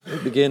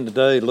begin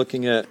today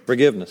looking at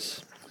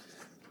forgiveness,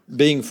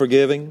 being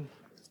forgiving,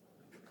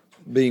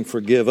 being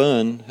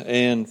forgiven,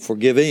 and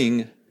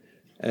forgiving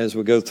as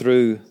we go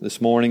through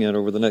this morning and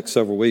over the next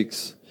several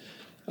weeks.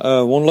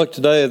 I want to look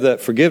today at that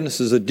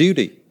forgiveness is a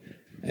duty.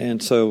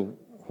 And so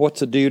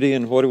what's a duty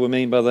and what do we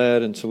mean by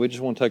that? And so we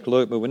just want to take a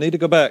look, but we need to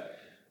go back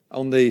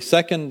on the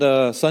second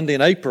Sunday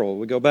in April.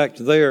 We go back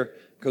to there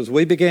because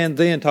we began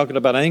then talking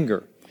about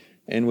anger.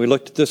 And we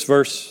looked at this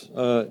verse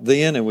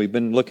then, and we've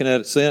been looking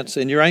at it since.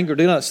 In your anger,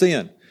 do not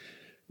sin.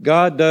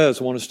 God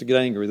does want us to get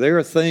angry. There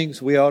are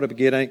things we ought to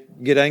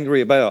get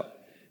angry about.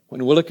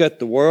 When we look at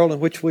the world in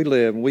which we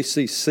live and we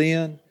see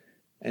sin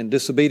and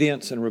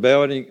disobedience and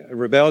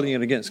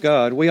rebellion against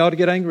God, we ought to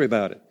get angry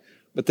about it.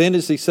 But then,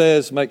 as he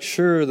says, make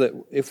sure that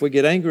if we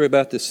get angry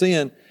about the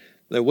sin,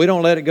 that we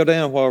don't let it go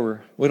down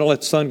we don't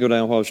let the sun go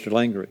down while we're still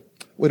angry.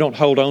 We don't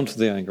hold on to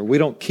the anger. We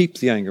don't keep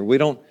the anger. We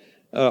don't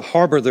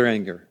harbor their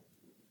anger.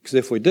 Because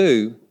if we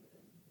do,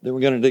 then we're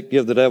going to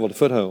give the devil a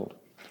foothold.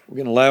 We're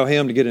going to allow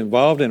him to get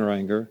involved in our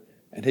anger,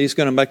 and he's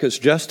going to make us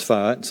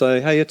justify it and say,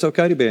 hey, it's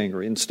okay to be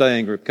angry and stay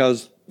angry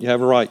because you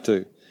have a right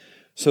to.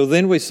 So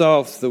then we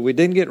saw that we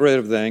didn't get rid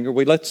of the anger.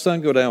 We let the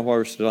sun go down while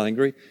we're still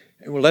angry,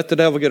 and we let the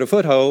devil get a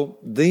foothold.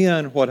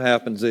 Then what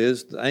happens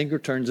is the anger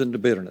turns into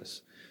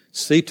bitterness.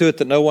 See to it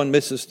that no one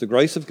misses the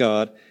grace of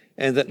God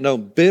and that no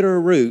bitter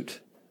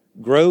root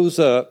grows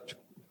up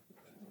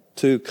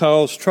to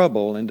cause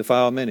trouble and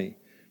defile many.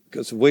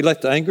 Because if we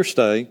let the anger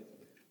stay,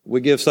 we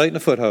give Satan a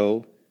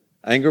foothold,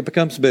 anger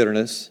becomes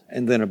bitterness,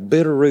 and then a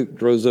bitter root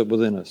grows up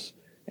within us.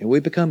 And we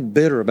become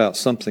bitter about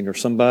something or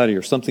somebody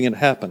or something that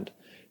happened.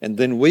 And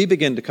then we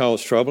begin to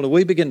cause trouble, and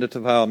we begin to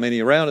defile many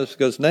around us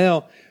because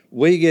now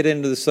we get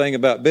into this thing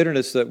about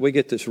bitterness that we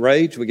get this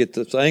rage, we get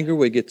this anger,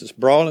 we get this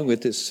brawling, we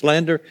get this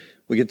slander,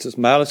 we get this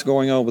malice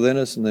going on within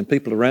us, and then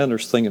people around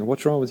us thinking,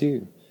 what's wrong with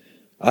you?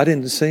 I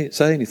didn't say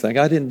anything.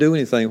 I didn't do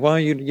anything. Why are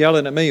you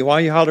yelling at me? Why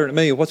are you hollering at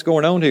me? What's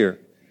going on here?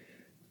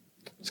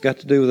 It's got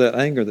to do with that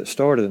anger that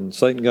started, and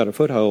Satan got a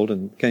foothold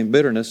and became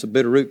bitterness. A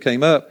bitter root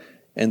came up,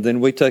 and then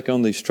we take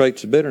on these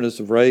traits of bitterness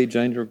of rage,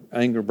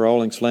 anger,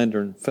 brawling,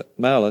 slander, and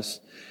malice.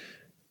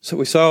 So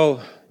we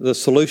saw the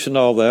solution to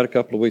all that a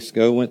couple of weeks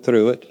ago, went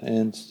through it,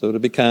 and so to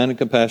be kind and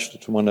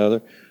compassionate to one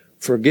another,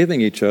 forgiving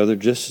each other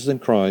just as in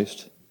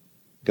Christ,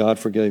 God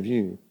forgave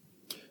you.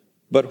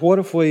 But what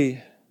if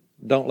we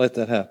don't let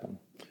that happen?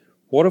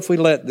 What if we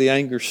let the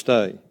anger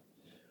stay?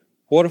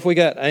 What if we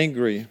got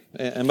angry,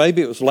 and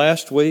maybe it was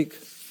last week,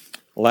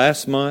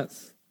 last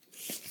month,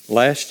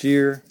 last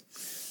year,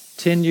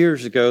 10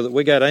 years ago that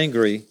we got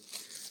angry,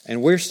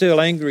 and we're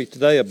still angry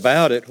today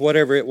about it,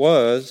 whatever it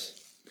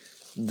was.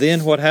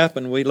 Then what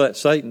happened, we let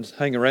Satan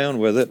hang around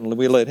with it, and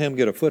we let him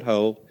get a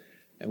foothold,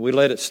 and we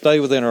let it stay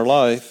within our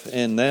life,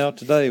 and now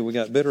today we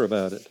got bitter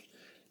about it.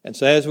 And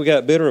so as we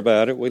got bitter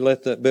about it, we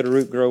let that bitter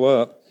root grow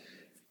up,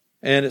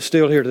 and it's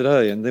still here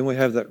today. And then we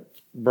have that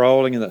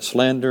brawling and that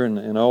slander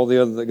and all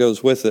the other that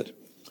goes with it,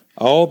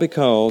 all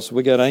because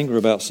we got angry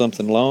about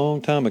something a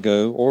long time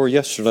ago, or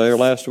yesterday, or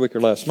last week,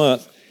 or last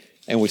month,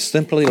 and we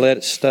simply let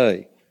it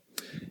stay.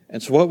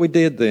 And so what we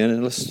did then,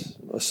 and let's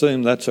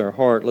assume that's our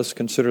heart, let's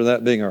consider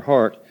that being our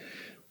heart.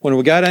 When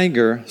we got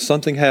anger,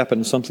 something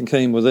happened, something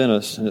came within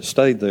us, and it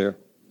stayed there.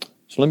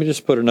 So let me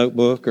just put a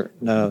notebook,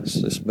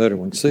 it's better,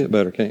 we can see it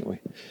better, can't we?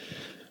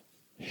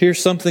 Here's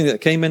something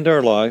that came into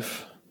our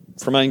life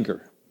from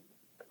anger.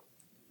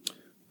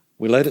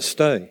 We let it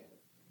stay.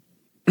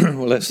 We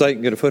let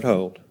Satan get a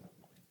foothold,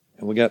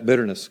 and we got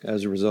bitterness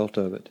as a result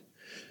of it.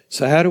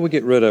 So how do we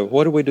get rid of it?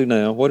 What do we do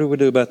now? What do we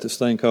do about this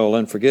thing called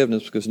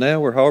unforgiveness? Because now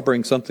we're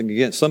harboring something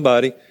against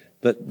somebody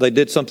that they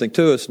did something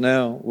to us.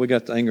 Now we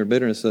got the anger and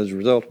bitterness as a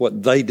result of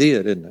what they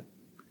did, isn't it?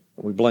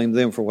 We blame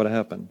them for what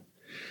happened.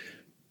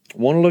 I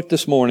want to look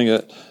this morning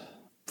at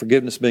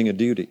forgiveness being a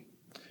duty.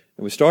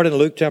 And we start in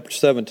Luke chapter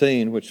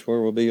 17, which is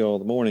where we'll be all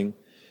the morning,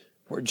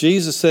 where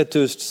Jesus said to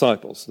his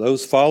disciples,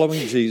 those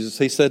following Jesus,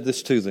 he said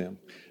this to them,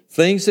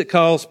 things that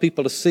cause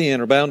people to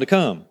sin are bound to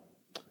come,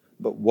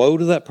 but woe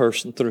to that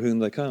person through whom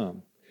they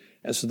come.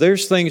 And so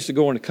there's things that are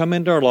going to come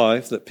into our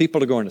life that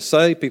people are going to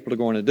say, people are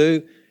going to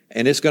do,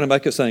 and it's going to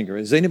make us angry.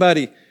 Has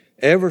anybody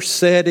ever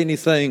said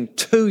anything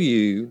to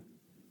you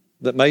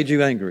that made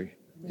you angry?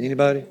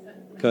 Anybody?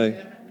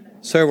 Okay.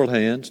 Several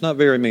hands, not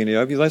very many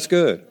of you. That's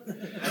good.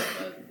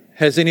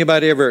 Has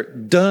anybody ever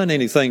done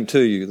anything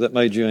to you that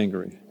made you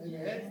angry?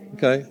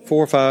 Okay,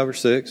 4 or 5 or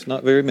 6,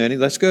 not very many.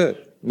 That's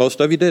good.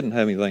 Most of you didn't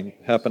have anything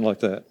happen like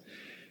that.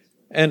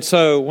 And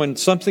so when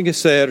something is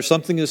said or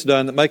something is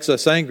done that makes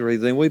us angry,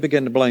 then we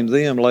begin to blame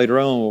them later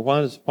on. Well,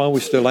 why are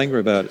we still angry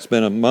about it? It's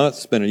been a month,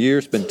 it's been a year,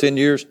 it's been 10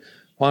 years.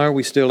 Why are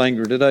we still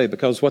angry today?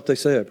 Because of what they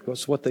said,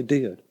 because of what they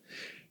did.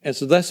 And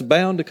so that's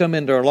bound to come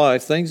into our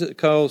life. Things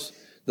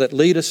that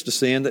lead us to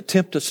sin, that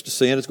tempt us to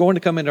sin, is going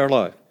to come into our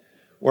life.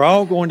 We're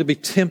all going to be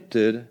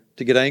tempted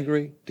to get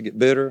angry, to get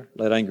bitter,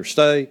 let anger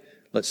stay,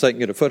 let Satan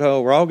get a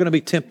foothold. We're all going to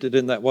be tempted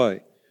in that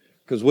way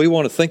because we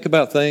want to think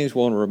about things,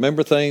 we want to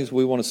remember things,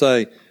 we want to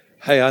say,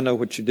 hey, I know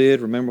what you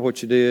did, remember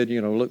what you did,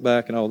 look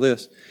back and all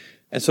this.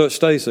 And so it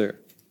stays there.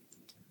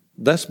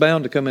 that's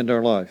bound to come into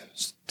our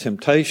life.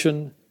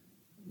 Temptation,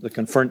 the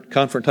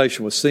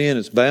confrontation with sin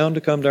is bound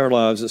to come to our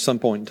lives at some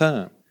point in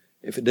time.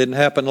 If it didn't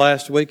happen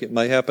last week, it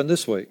may happen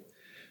this week.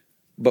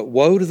 But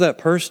woe to that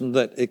person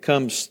that it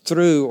comes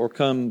through or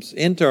comes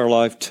into our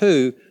life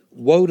too.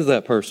 Woe to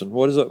that person.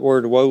 What does that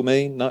word woe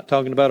mean? Not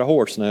talking about a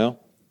horse now.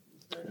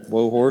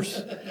 Woe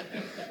horse.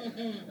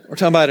 We're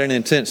talking about an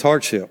intense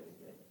hardship.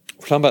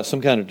 We're talking about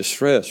some kind of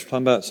distress. We're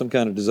talking about some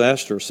kind of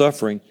disaster or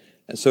suffering.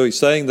 And so he's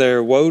saying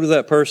there, woe to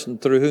that person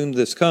through whom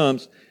this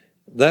comes.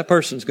 That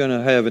person's going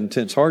to have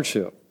intense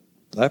hardship.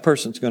 That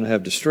person's going to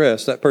have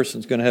distress. That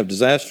person's going to have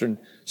disaster and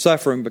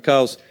suffering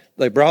because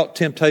they brought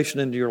temptation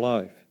into your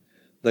life.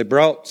 They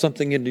brought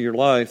something into your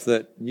life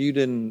that you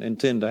didn't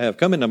intend to have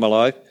come into my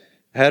life.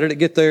 How did it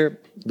get there?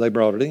 They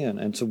brought it in.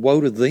 And so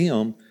woe to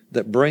them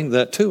that bring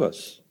that to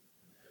us,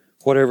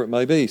 whatever it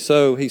may be.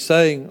 So he's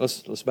saying,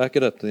 let's back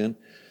it up then.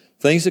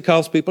 Things that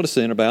cause people to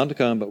sin are bound to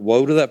come, but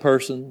woe to that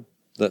person,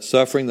 that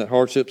suffering, that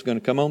hardship is going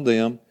to come on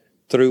them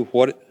through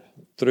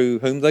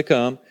whom they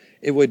come.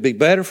 It would be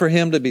better for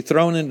him to be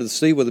thrown into the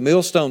sea with a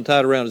millstone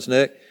tied around his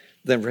neck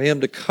than for him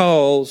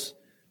to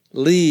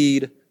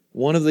lead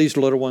one of these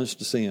little ones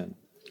to sin.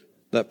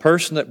 That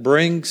person that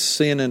brings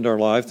sin into our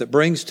life, that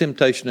brings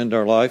temptation into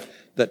our life,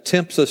 that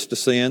tempts us to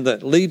sin,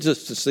 that leads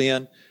us to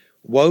sin,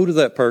 woe to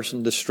that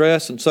person.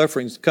 Distress and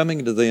suffering is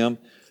coming to them,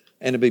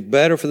 and it'd be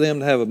better for them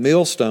to have a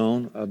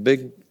millstone, a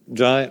big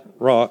giant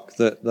rock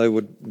that they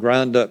would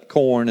grind up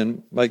corn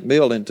and make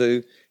meal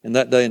into in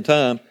that day and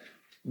time.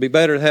 It'd be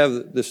better to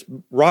have this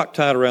rock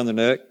tied around their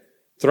neck,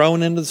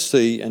 thrown into the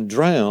sea and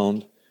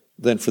drowned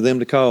than for them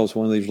to cause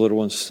one of these little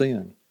ones to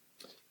sin.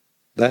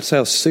 That's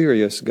how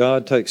serious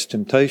God takes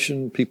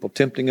temptation, people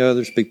tempting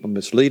others, people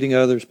misleading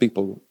others,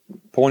 people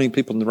pointing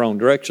people in the wrong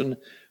direction,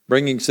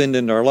 bringing sin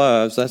into our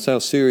lives. That's how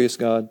serious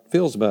God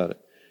feels about it.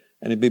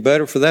 And it'd be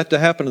better for that to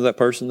happen to that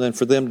person than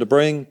for them to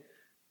bring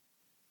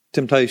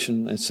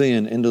temptation and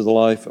sin into the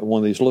life of one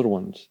of these little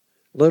ones.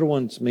 Little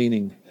ones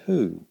meaning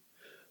who?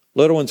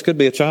 Little ones could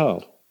be a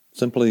child,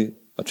 simply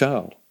a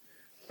child.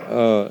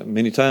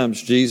 Many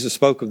times Jesus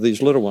spoke of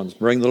these little ones,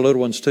 bring the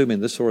little ones to me,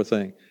 and this sort of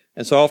thing.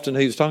 And so often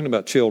he was talking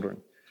about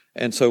children.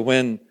 And so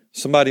when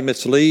somebody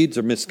misleads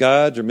or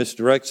misguides or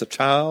misdirects a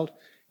child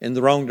in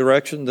the wrong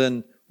direction,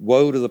 then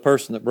woe to the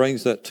person that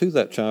brings that to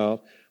that child.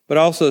 But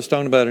also it's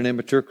talking about an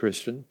immature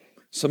Christian.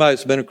 Somebody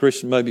that's been a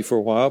Christian maybe for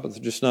a while, but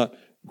they're just not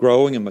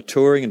growing and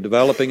maturing and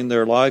developing in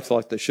their life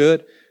like they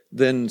should.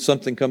 Then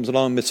something comes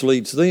along and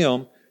misleads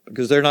them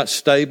because they're not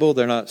stable,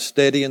 they're not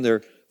steady in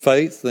their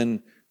faith.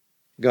 Then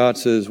God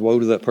says, woe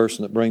to that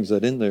person that brings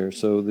that in there.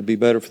 So it'd be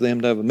better for them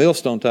to have a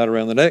millstone tied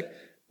around the neck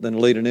than to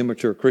lead an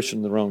immature Christian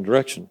in the wrong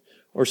direction.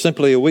 Or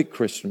simply a weak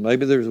Christian.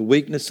 Maybe there's a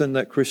weakness in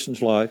that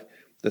Christian's life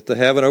that they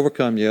haven't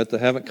overcome yet, they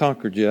haven't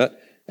conquered yet,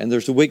 and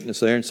there's a weakness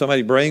there. And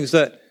somebody brings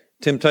that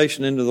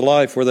temptation into the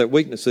life where that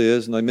weakness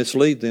is, and they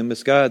mislead them,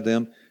 misguide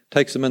them,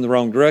 takes them in the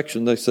wrong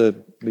direction. They said,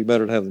 it'd be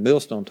better to have the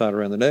millstone tied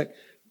around the neck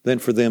than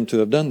for them to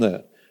have done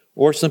that.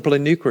 Or simply a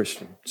new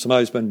Christian.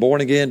 Somebody's been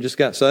born again, just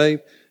got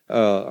saved,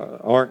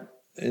 aren't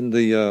in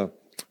the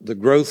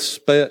growth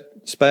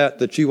spat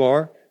that you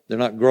are. They're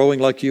not growing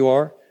like you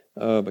are.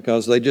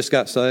 Because they just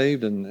got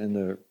saved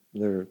and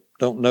they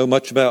don't know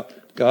much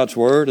about God's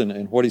Word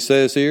and what He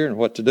says here and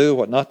what to do,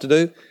 what not to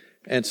do.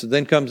 And so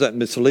then comes that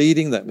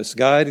misleading, that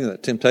misguiding,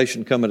 that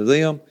temptation coming to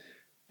them.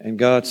 And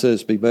God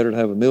says it'd be better to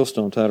have a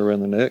millstone tied around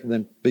the neck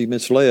than be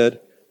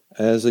misled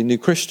as a new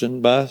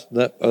Christian by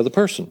that other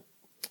person.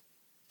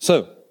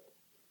 So,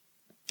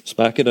 let's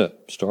back it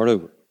up, start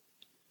over.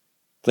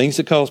 Things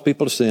that cause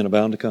people to sin are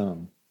bound to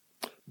come.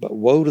 But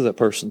woe to that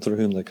person through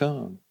whom they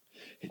come.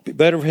 It'd be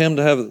better for him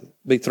to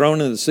be thrown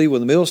into the sea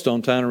with a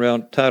millstone tied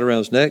around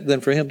his neck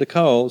than for him to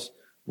cause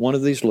one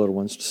of these little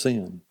ones to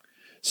sin.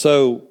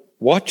 So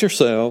watch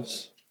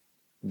yourselves,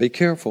 be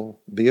careful,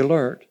 be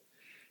alert.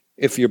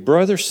 If your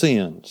brother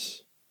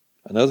sins,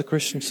 another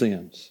Christian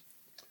sins,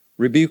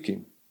 rebuke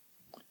him.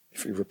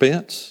 If he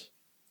repents,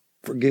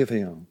 forgive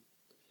him.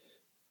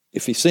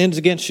 If he sins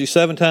against you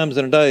 7 times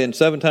in a day and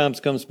 7 times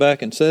comes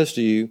back and says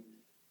to you,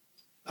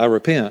 I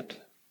repent,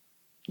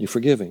 you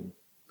forgive him.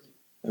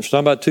 We're talking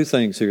about 2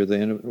 things here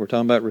then. We're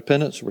talking about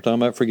repentance, we're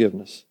talking about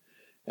forgiveness.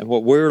 And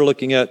what we're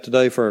looking at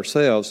today for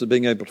ourselves is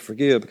being able to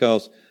forgive,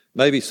 because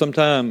maybe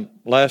sometime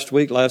last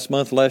week, last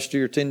month, last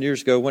year, 10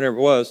 years ago, whenever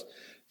it was,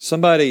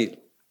 somebody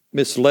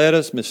misled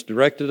us,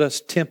 misdirected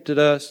us, tempted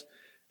us,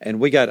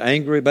 and we got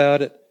angry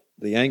about it.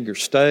 The anger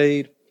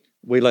stayed.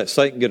 We let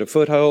Satan get a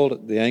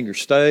foothold. The anger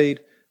stayed.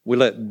 We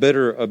let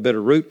a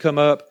bitter root come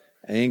up.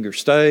 Anger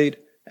stayed.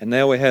 And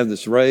now we have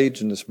this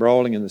rage and this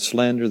brawling and this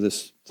slander,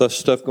 this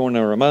stuff going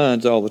in our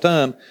minds all the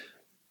time,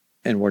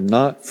 and we're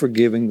not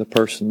forgiving the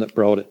person that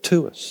brought it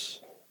to us.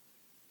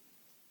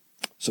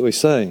 So he's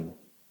saying,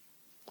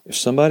 if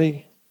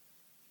somebody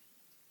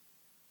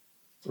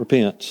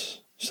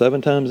repents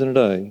 7 times in a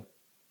day,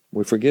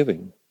 we forgive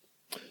him.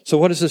 So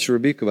what is this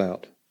rebuke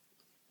about?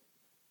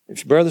 If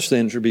your brother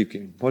sins, rebuke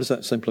him. What does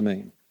that simply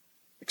mean?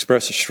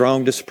 Express a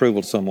strong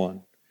disapproval to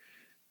someone.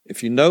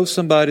 If you know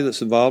somebody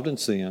that's involved in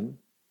sin,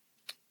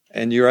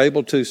 and you're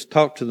able to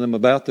talk to them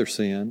about their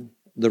sin,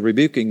 the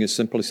rebuking is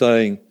simply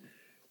saying,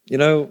 you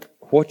know,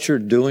 what you're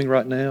doing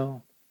right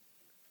now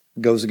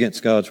goes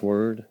against God's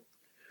word.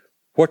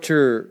 What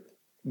you're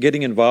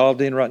getting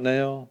involved in right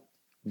now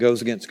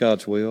goes against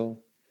God's will.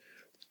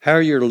 How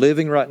you're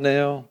living right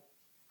now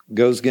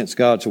goes against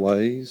God's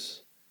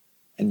ways,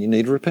 and you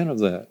need to repent of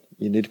that.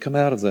 You need to come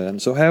out of that.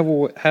 And so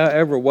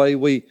however way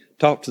we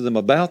talk to them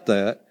about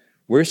that,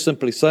 we're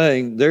simply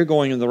saying they're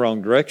going in the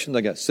wrong direction.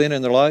 They got sin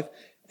in their life,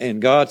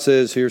 and God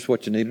says, here's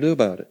what you need to do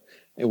about it.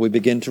 And we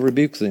begin to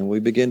rebuke them. We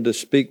begin to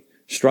speak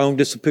strong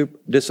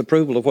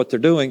disapproval of what they're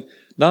doing,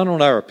 not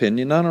on our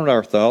opinion, not on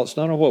our thoughts,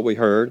 not on what we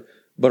heard,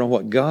 but on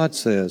what God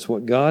says,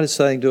 what God is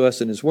saying to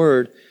us in His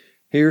Word.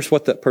 Here's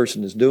what that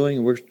person is doing,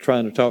 and we're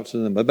trying to talk to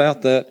them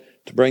about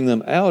that to bring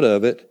them out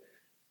of it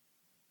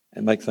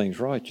and make things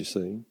right, you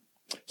see.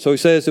 So he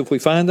says, if we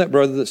find that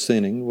brother that's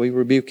sinning, we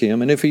rebuke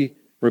him. And if he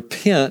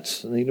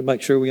repents, I need to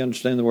make sure we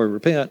understand the word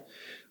repent.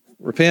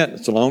 Repent,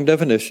 it's a long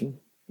definition,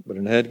 but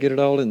I had to get it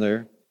all in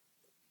there.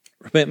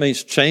 Repent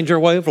means change our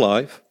way of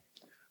life,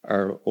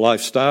 our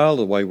lifestyle,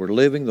 the way we're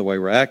living, the way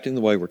we're acting,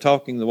 the way we're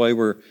talking, the way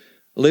we're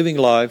living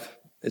life.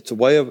 It's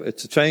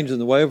a change in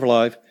the way of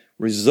life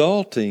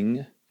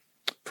resulting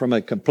from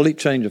a complete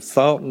change of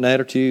thought and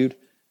attitude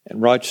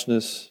and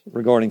righteousness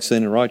regarding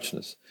sin and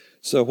righteousness.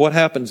 So what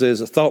happens is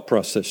a thought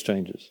process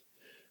changes.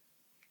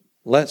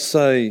 Let's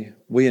say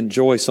we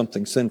enjoy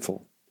something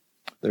sinful.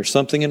 There's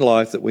something in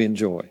life that we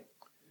enjoy.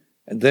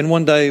 And then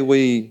one day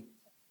we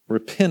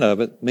repent of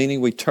it,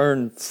 meaning we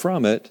turn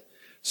from it.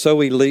 So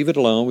we leave it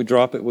alone, we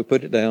drop it, we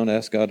put it down,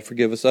 ask God to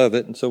forgive us of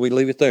it, and so we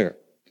leave it there.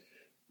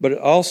 But it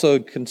also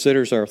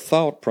considers our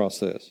thought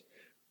process.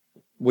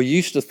 We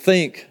used to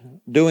think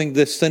doing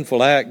this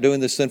sinful act, doing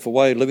this sinful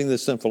way, living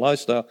this sinful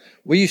lifestyle,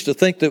 we used to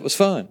think that it was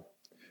fun.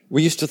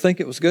 We used to think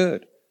it was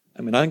good.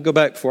 I mean, I can go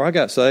back before I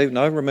got saved, and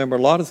I remember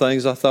a lot of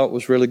things I thought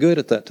was really good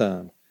at that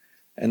time.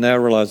 And now I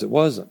realize it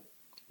wasn't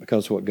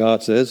because of what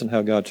God says and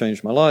how God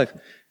changed my life.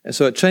 And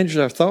so it changes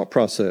our thought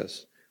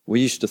process. We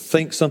used to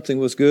think something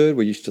was good.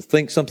 We used to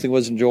think something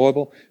was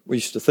enjoyable. We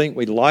used to think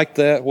we liked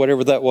that,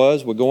 whatever that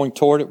was. We're going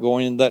toward it,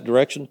 going in that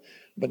direction.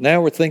 But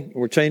now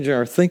we're changing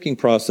our thinking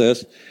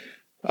process.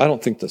 I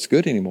don't think that's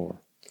good anymore.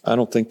 I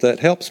don't think that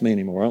helps me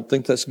anymore. I don't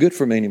think that's good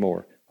for me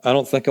anymore. I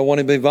don't think I want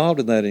to be involved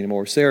in that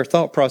anymore. See, our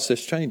thought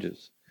process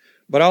changes.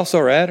 But also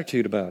our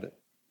attitude about it.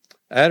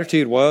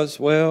 Attitude was,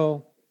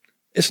 well,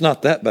 it's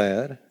not that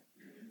bad.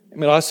 I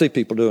mean, I see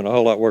people doing a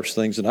whole lot worse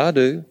things than I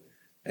do.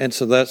 And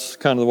so that's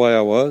kind of the way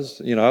I was.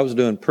 You know, I was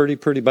doing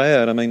pretty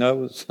bad. I mean, I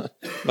was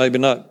maybe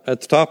not at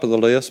the top of the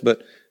list,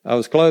 but I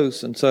was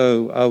close. And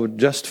so I would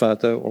justify it,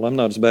 though. Well, I'm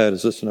not as bad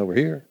as this one over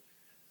here.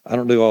 I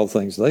don't do all the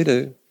things they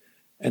do.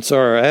 And so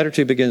our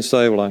attitude begins to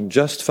say, well, I can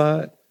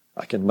justify it.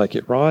 I can make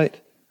it right.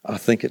 I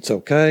think it's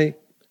okay.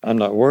 I'm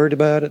not worried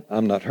about it.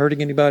 I'm not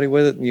hurting anybody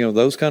with it. You know,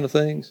 those kind of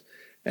things.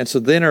 And so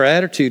then our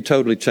attitude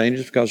totally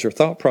changes because our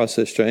thought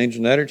process changed.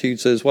 And attitude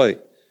says, wait,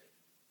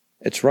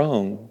 it's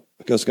wrong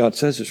because God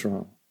says it's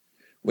wrong.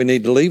 We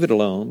need to leave it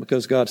alone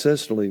because God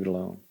says to leave it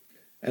alone.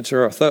 And so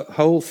our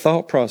whole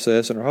thought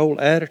process and our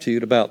whole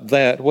attitude about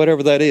that,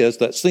 whatever that is,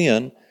 that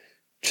sin,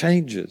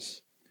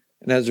 changes.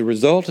 And as a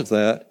result of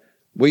that,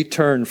 we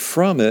turn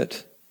from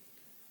it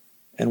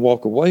and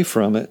walk away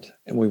from it,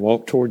 and we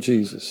walk toward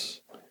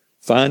Jesus,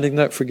 finding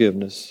that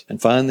forgiveness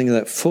and finding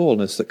that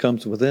fullness that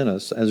comes within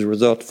us as a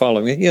result of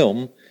following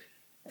Him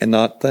and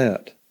not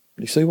that. Do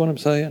you see what I'm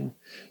saying?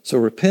 So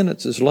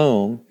repentance is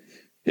long.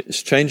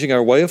 It's changing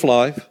our way of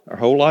life. Our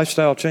whole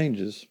lifestyle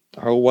changes.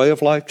 Our whole way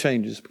of life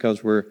changes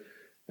because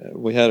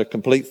we had a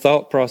complete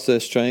thought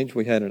process change.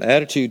 We had an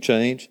attitude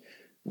change.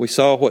 We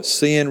saw what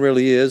sin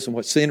really is and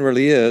what sin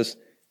really is,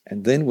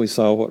 and then we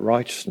saw what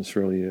righteousness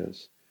really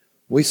is.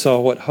 We saw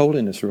what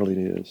holiness really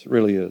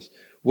is.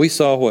 We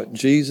saw what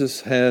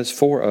Jesus has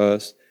for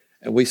us,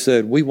 and we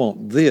said, we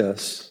want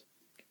this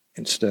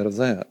instead of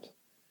that.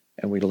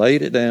 And we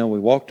laid it down, we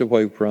walked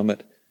away from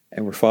it,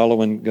 and we're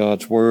following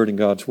God's word and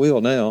God's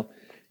will now.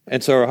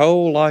 And so our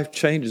whole life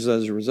changes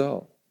as a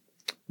result.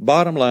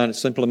 Bottom line, it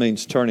simply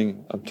means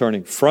I'm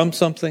turning from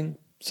something,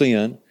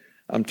 sin,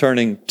 I'm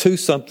turning to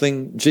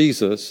something,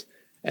 Jesus,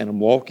 and I'm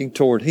walking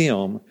toward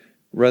Him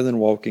rather than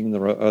walking in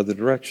the other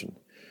direction.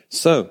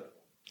 So,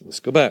 let's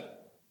go back.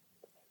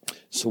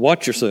 So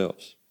watch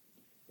yourselves.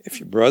 If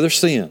your brother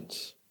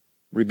sins,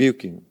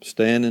 rebuke him,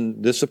 stand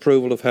in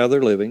disapproval of how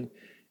they're living,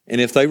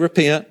 and if they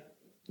repent,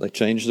 they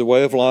change their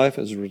way of life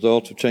as a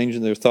result of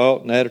changing their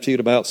thought and attitude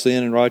about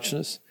sin and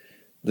righteousness,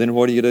 then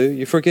what do?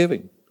 You forgive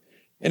him.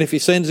 And if he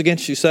sins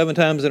against you 7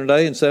 times in a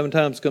day and 7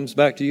 times comes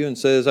back to you and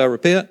says, I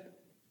repent,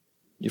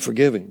 you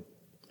forgive him.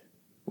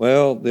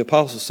 Well, the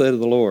apostle said to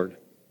the Lord,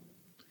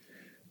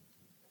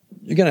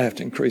 you're going to have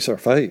to increase our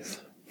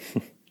faith.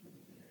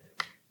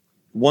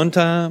 One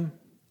time,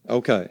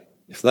 okay.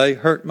 If they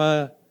hurt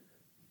my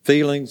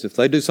feelings, if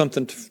they do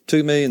something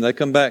to me and they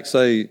come back and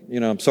say,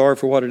 I'm sorry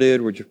for what I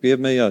did, would you forgive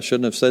me? I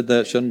shouldn't have said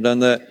that, shouldn't have done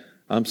that.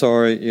 I'm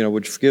sorry,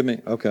 would you forgive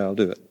me? Okay, I'll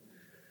do it.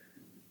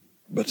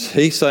 But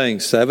he's saying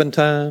 7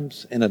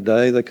 times in a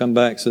day they come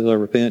back, says, I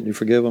repent, and you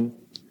forgive them.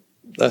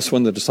 That's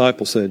when the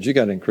disciple said, you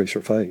got to increase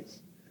your faith.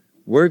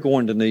 We're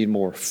going to need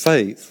more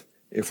faith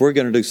if we're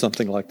going to do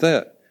something like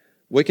that.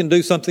 We can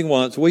do something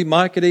once. We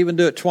might could even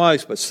do it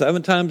twice, but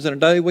 7 times in a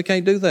day, we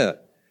can't do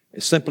that.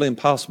 It's simply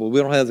impossible.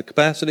 We don't have the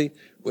capacity.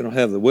 We don't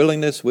have the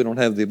willingness. We don't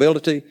have the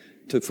ability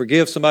to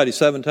forgive somebody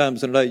 7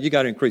 times in a day. You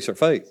got to increase our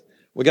faith.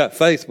 We got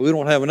faith, but we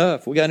don't have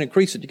enough. We got to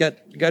increase it. You got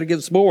to give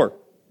us more.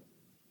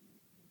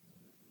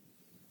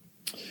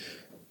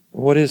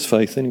 What is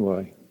faith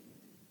anyway?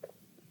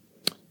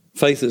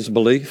 Faith is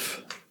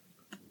belief.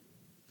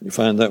 You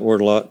find that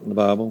word a lot in the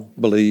Bible.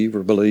 Believe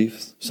or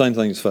belief. Same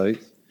thing as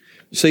faith.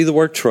 You see the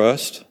word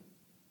trust.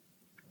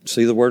 You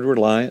see the word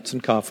reliance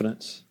and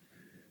confidence.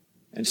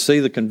 And see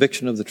the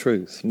conviction of the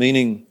truth.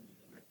 Meaning,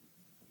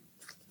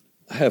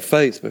 I have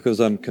faith because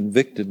I'm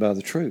convicted by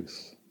the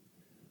truth.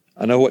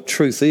 I know what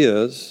truth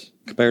is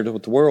compared to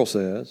what the world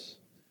says.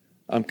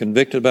 I'm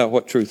convicted about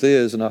what truth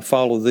is, and I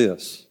follow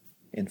this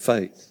in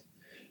faith.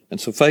 And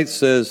so faith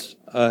says,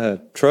 I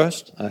have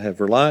trust, I have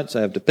reliance,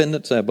 I have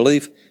dependence, I have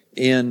belief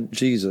in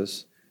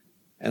Jesus.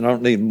 And I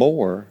don't need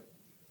more,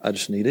 I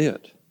just need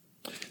it.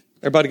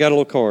 Everybody got a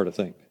little card, I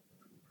think.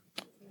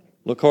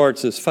 Little card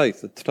says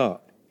faith at the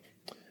top.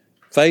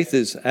 Faith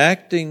is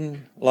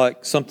acting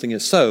like something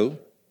is so,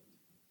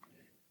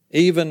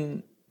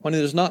 even when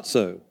it is not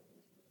so,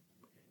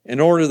 in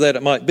order that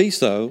it might be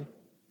so,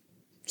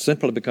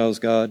 simply because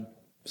God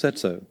said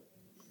so.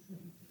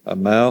 A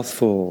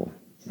mouthful,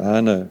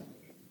 I know.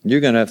 You're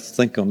going to have to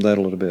think on that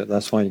a little bit.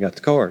 That's why you got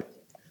the card.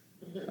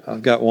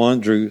 I've got one.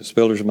 Drew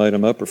Spillers made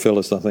them up, or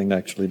Phyllis, I think,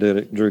 actually did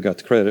it. Drew got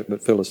the credit,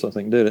 but Phyllis, I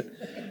think, did it.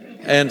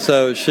 And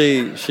so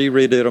she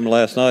redid them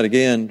last night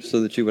again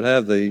so that you would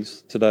have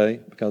these today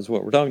because of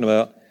what we're talking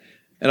about.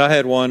 And I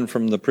had one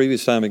from the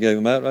previous time I gave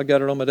them out. I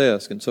got it on my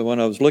desk. And so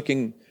when I was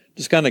looking,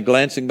 just kind of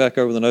glancing back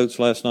over the notes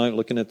last night,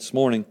 looking at this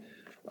morning,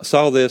 I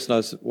saw this and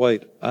I said,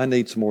 wait, I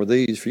need some more of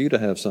these for you to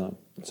have some.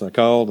 So I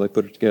called, they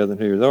put it together,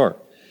 and here they are.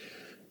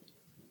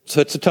 So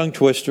it's a tongue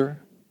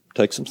twister.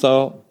 Take some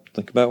thought.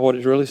 Think about what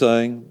it's really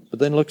saying. But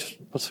then let's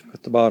look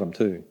at the bottom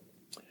too.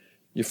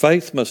 Your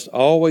faith must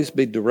always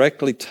be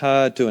directly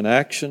tied to an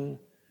action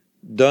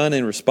done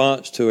in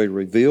response to a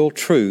revealed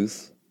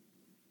truth.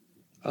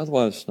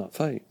 Otherwise, it's not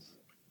faith.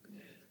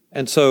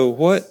 And so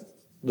what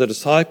the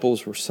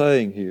disciples were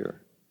saying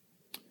here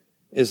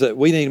is that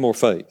we need more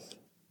faith.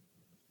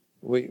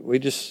 We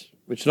just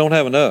don't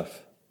have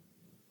enough.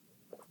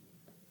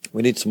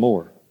 We need some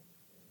more.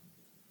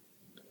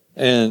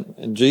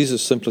 And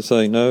Jesus simply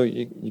saying, no,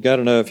 you got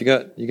enough. You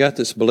got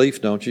this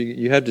belief, don't you?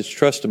 You have this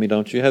trust in me,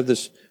 don't you? You have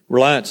this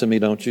reliance in me,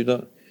 don't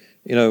you?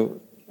 You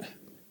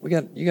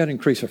got to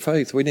increase our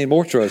faith. We need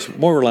more trust,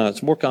 more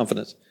reliance, more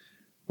confidence.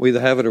 We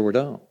either have it or we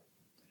don't.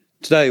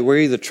 Today, we're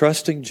either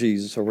trusting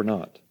Jesus or we're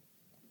not.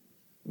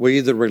 We're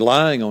either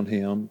relying on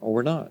Him or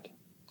we're not.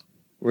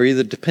 We're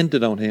either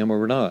dependent on Him or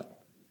we're not.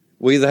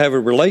 We either have a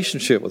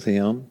relationship with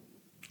Him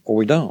or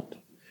we don't.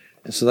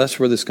 And so that's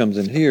where this comes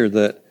in here,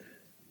 that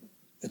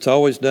it's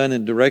always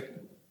done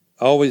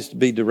always to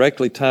be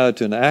directly tied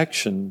to an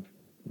action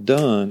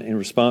done in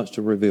response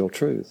to revealed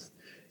truth.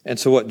 And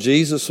so what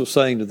Jesus was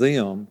saying to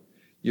them,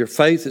 your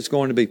faith is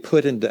going to be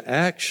put into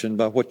action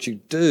by what you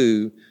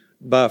do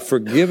by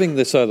forgiving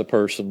this other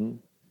person,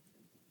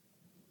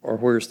 or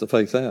where's the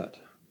faith at?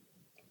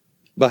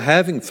 By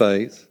having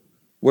faith,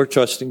 we're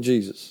trusting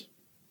Jesus.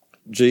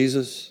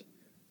 Jesus,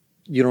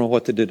 you don't know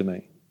what they did to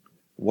me.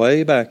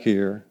 Way back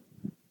here,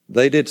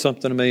 they did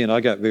something to me and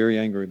I got very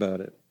angry about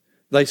it.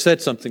 They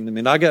said something to me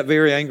and I got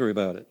very angry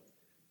about it.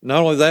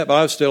 Not only that, but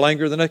I was still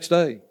angry the next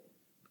day.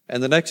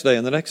 And the next day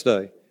and the next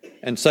day.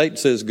 And Satan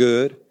says,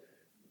 good,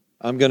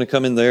 I'm going to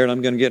come in there and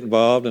I'm going to get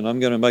involved and I'm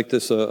going to make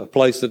this a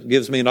place that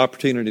gives me an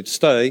opportunity to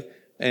stay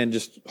and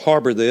just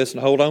harbor this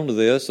and hold on to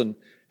this. And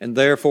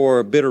therefore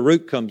a bitter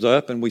root comes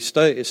up and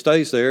it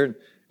stays there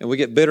and we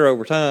get bitter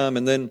over time.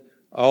 And then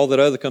all that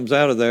other comes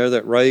out of there,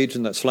 that rage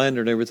and that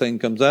slander and everything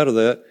comes out of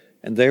that.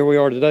 And there we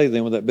are today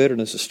then with that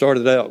bitterness. It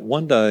started out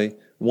one day,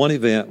 one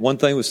event, one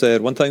thing was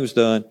said, one thing was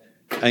done,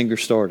 anger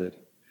started.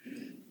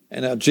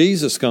 And now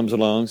Jesus comes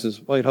along and says,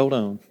 wait, hold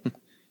on.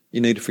 You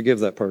need to forgive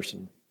that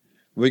person.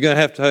 We're going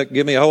to have to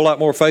give me a whole lot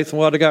more faith than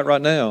what I got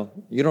right now.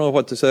 You don't know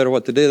what they said or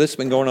what they did. This has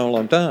been going on a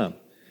long time.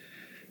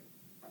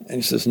 And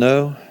he says,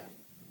 no,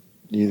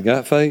 you either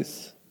got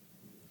faith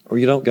or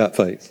you don't got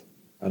faith.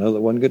 I know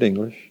that wasn't good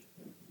English.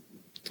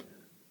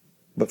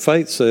 But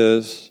faith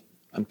says,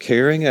 I'm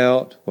carrying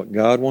out what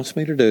God wants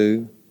me to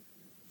do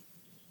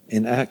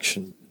in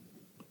action.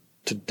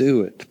 To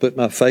do it, to put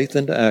my faith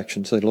into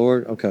action. Say,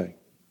 Lord, okay,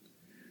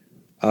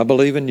 I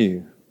believe in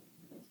you.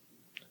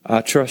 I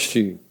trust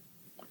you.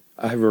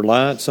 I have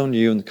reliance on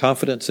you and the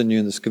confidence in you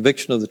and this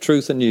conviction of the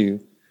truth in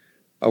you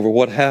over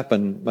what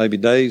happened maybe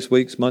days,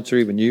 weeks, months, or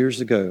even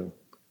years ago,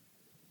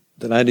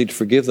 that I need to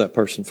forgive that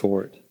person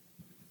for it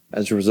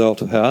as a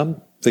result of how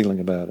I'm feeling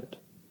about it.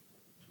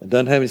 It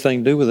doesn't have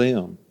anything to do with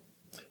them.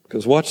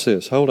 Because watch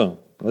this. Hold on.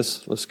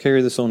 Let's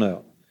carry this on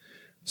out.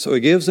 So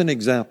he gives an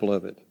example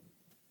of it.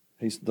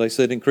 They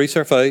said, increase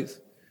our faith.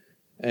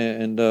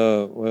 And,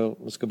 well,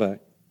 let's go back.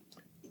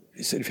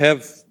 He said, if you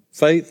have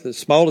faith as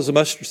small as a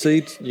mustard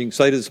seed, you can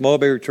say to the small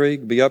berry tree,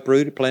 be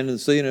uprooted, planted in the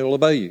sea, and it will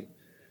obey you.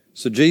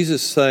 So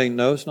Jesus is saying,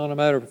 no, it's not a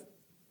matter of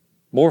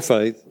more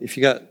faith. If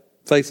you got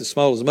faith as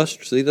small as a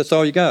mustard seed, that's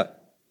all you got.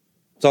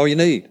 That's all you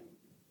need.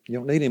 You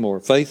don't need any more.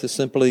 Faith is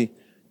simply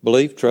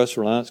belief, trust,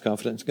 reliance,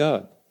 confidence in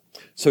God.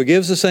 So he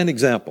gives us an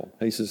example.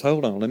 He says,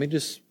 hold on, let me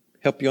just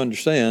help you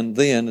understand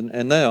then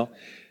and now.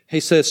 He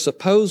says,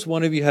 suppose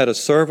one of you had a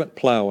servant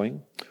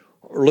plowing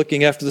or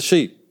looking after the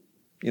sheep.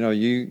 You know,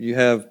 you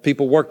have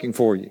people working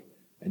for you,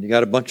 and you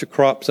got a bunch of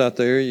crops out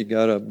there, you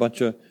got a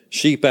bunch of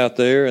sheep out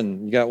there,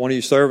 and you got one of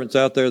your servants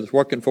out there that's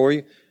working for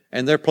you,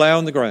 and they're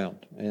plowing the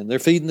ground, and they're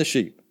feeding the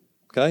sheep,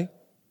 okay?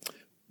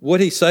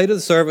 Would he say to the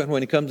servant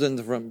when he comes in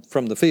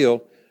from the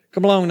field,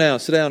 come along now,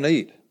 sit down and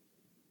eat?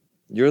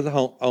 You're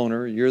the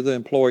owner, you're the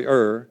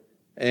employer,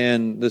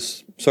 and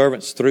this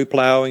servant's through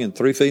plowing and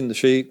through feeding the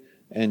sheep,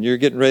 and you're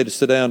getting ready to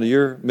sit down to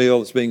your meal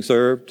that's being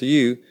served to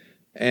you,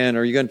 and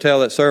are you going to tell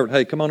that servant,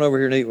 hey, come on over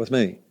here and eat with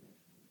me?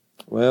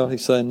 Well,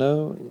 he's saying,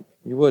 no,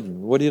 you wouldn't.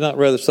 Would you not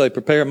rather say,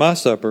 prepare my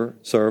supper,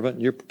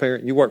 servant,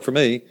 you work for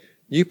me,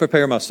 you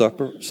prepare my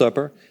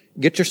supper,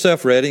 get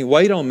yourself ready,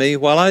 wait on me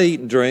while I eat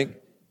and drink,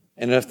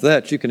 and after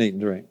that you can eat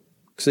and drink.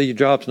 See, your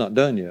job's not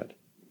done yet.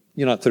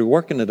 You're not through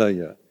working today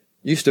yet.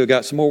 You still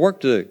got some more work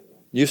to do.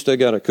 You still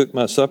got to cook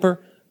my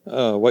supper,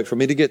 wait for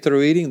me to get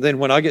through eating, then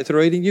when I get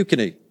through eating, you can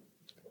eat.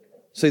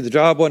 See, the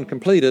job wasn't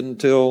completed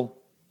until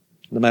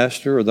the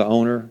master or the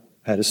owner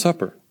had his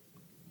supper.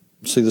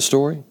 See the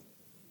story?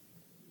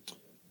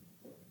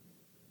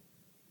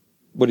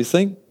 What do you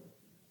think?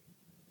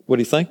 Would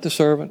he thank the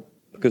servant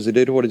because he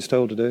did what he's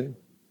told to do?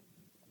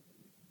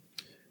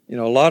 You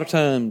know, a lot of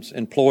times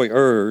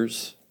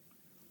employers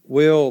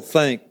will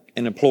thank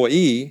an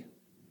employee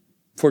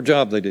for a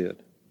job they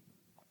did.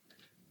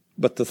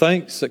 But the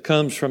thanks that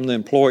comes from the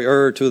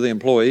employer to the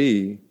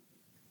employee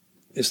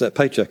is that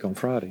paycheck on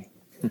Friday.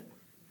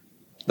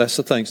 That's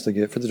the thanks they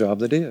get for the job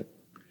they did.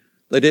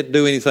 They didn't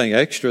do anything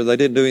extra. They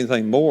didn't do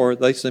anything more.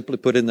 They simply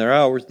put in their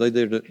hours. They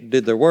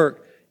did their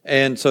work.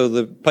 And so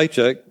the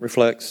paycheck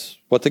reflects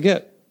what they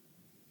get.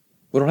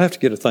 We don't have to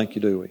get a thank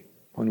you, do we,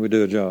 when we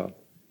do a job?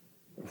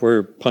 If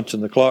we're punching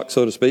the clock,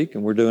 so to speak,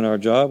 and we're doing our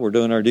job, we're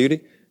doing our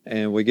duty,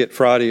 and we get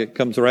Friday, it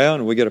comes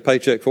around, and we get a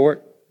paycheck for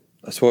it,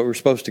 that's what we're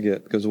supposed to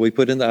get, because we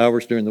put in the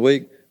hours during the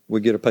week,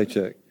 we get a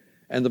paycheck.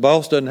 And the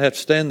boss doesn't have to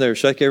stand there,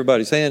 shake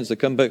everybody's hands to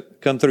come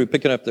through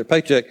picking up their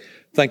paycheck.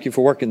 Thank you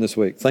for working this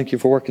week. Thank you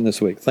for working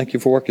this week. Thank you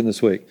for working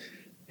this week.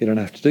 He don't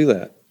have to do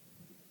that.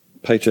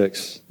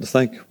 Paychecks,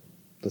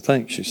 the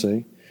thanks, you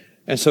see.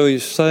 And so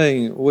he's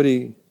saying, would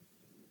he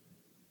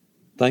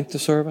thank the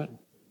servant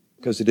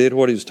because he did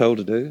what he was told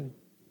to do?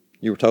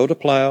 You were told to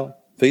plow,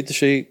 feed the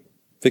sheep,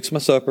 fix my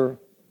supper,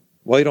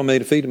 wait on me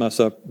to feed my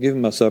supper, give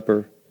him my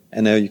supper,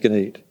 and now you can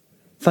eat.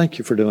 Thank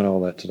you for doing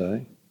all that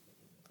today.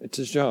 It's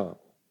his job.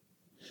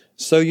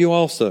 So you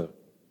also,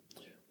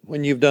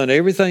 when you've done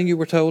everything you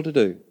were told to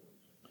do,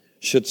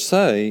 should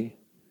say,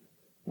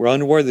 we're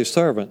unworthy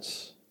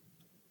servants.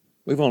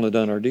 We've only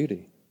done our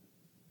duty.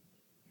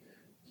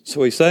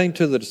 So he's saying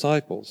to the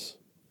disciples,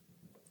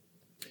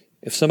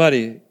 if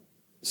somebody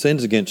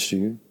sins against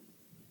you,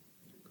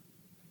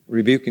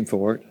 rebuke him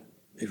for it.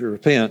 If he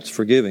repents,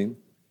 forgive him.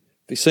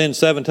 If he sins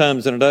 7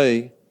 times in a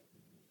day,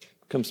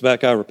 comes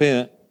back, I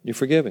repent, you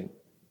forgive him.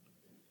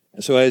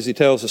 And so as he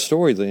tells the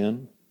story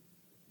then,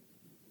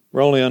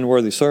 we're only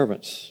unworthy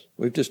servants.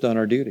 We've just done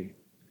our duty.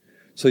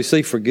 So you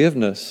see,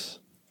 forgiveness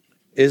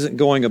isn't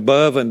going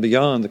above and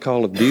beyond the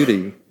call of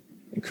duty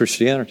in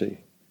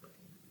Christianity.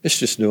 It's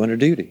just doing our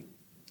duty.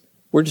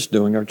 We're just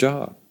doing our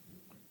job.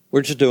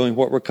 We're just doing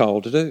what we're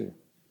called to do.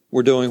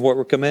 We're doing what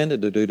we're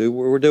commanded to do.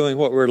 We're doing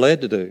what we're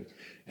led to do.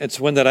 And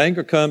so when that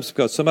anger comes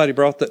because somebody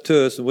brought that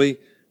to us and we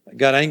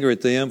got angry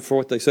at them for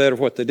what they said or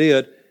what they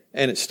did,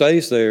 and it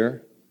stays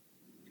there,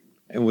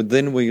 and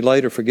then we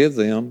later forgive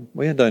them,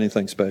 we hadn't done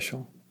anything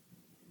special.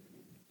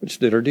 We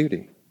just did our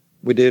duty.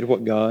 We did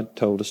what God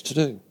told us to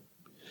do.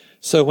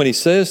 So when he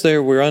says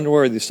there we're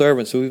unworthy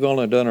servants, so we've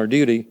only done our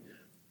duty,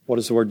 what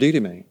does the word duty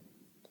mean?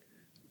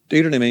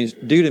 Duty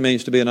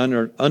means to be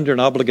under an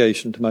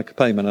obligation to make a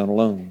payment on a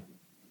loan.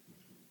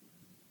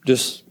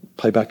 Just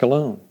pay back a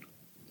loan.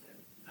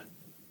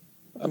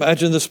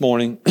 Imagine this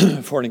morning,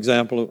 for an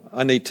example,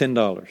 I need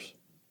 $10.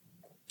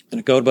 And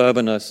I go to Bubba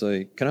and I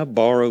say, can I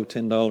borrow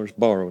 $10?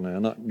 Borrow now,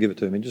 not give it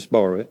to me, just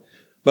borrow it.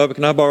 Bubba,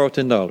 can I borrow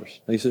 $10?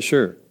 He says,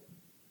 sure.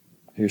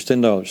 Here's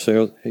 $10.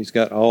 So he's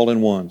got all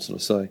in one, so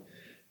let's say.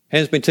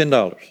 Hands me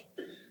 $10.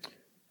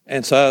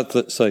 And so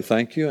I say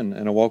thank you, and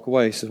I walk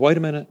away. He says, wait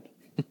a minute,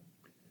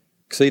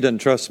 because he doesn't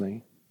trust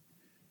me.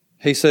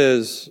 He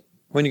says,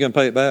 when are you going to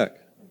pay it back?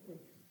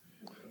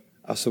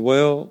 I said,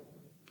 well,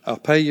 I'll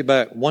pay you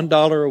back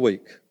 $1 a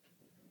week.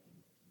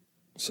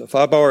 So if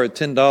I borrowed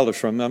 $10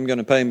 from him, I'm going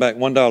to pay him back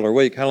 $1 a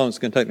week. How long is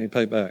it going to take me to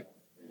pay back?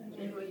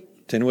 10 weeks.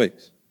 10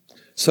 weeks.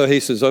 So he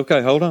says,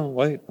 okay, hold on,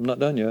 wait, I'm not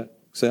done yet.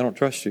 Say, I don't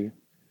trust you.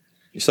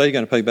 You say you're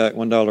going to pay back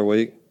 $1 a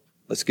week.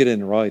 Let's get it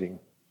in writing.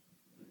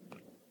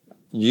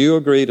 you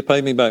agree to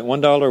pay me back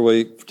 $1 a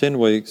week for 10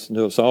 weeks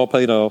until it's all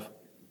paid off.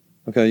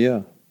 Okay,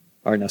 yeah.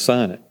 All right, now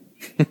sign it.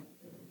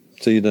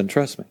 So he doesn't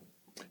trust me.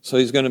 So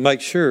he's going to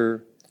make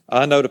sure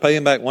I know to pay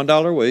him back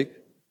 $1 a week.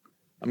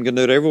 I'm going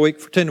to do it every week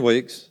for 10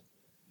 weeks.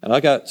 And I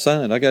got it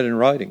signed. I got it in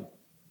writing.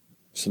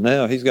 So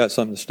now he's got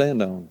something to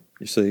stand on,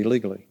 you see,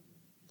 legally.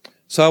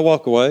 So I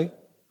walk away.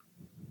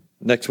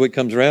 Next week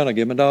comes around, I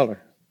give him $1.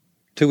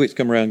 2 weeks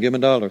come around, give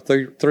him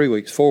 $1. 3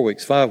 weeks, 4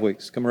 weeks, 5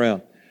 weeks come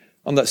around.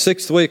 On that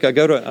 6th week, I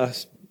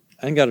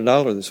ain't got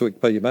 $1 this week to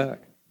pay you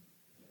back.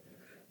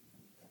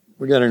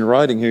 We got it in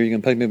writing here, you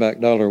can pay me back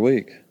 $1 a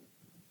week.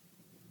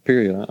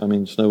 Period. I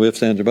mean, it's no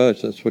ifs, ands, or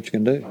buts. That's what you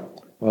can do.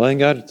 Well, I ain't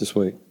got it this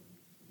week.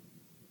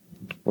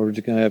 Or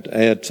you're going to have to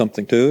add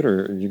something to it,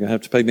 or you're going to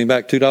have to pay me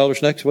back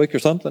 $2 next week or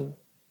something.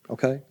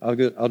 Okay, I'll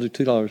do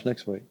 $2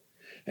 next week.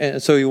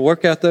 And so you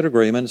work out that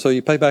agreement. So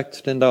you pay back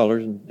the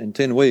 $10 in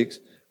 10 weeks,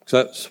 because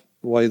that's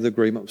the way the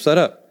agreement was set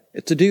up.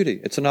 It's a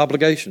duty. It's an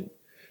obligation.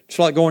 It's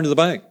like going to the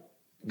bank.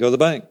 Go to the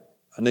bank.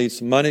 I need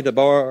some money to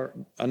borrow.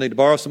 I need to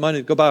borrow some money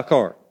to go buy a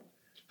car.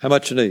 How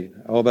much you need?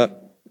 I don't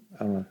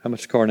know. How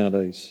much is a car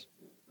nowadays?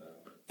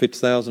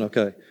 $50,000?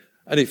 Okay.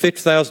 I need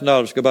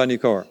 $50,000 to go buy a new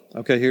car.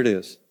 Okay, here it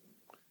is.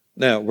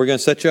 Now, we're going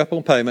to set you up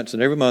on payments,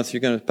 and every month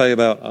you're going to pay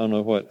about,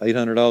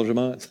 $800 a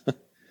month?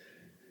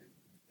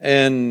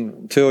 And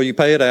until you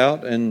pay it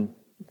out, and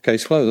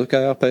case closed.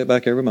 Okay, I'll pay it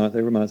back every month.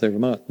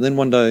 Then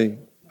one day,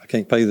 I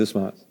can't pay this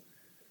month.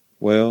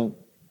 Well,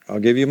 I'll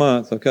give you a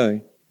month.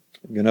 Okay.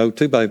 You're going to owe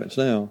 2 payments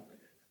now.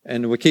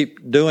 And we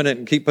keep doing it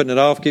and keep putting it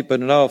off.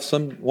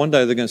 One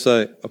day they're going to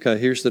say, okay,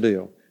 here's the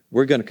deal.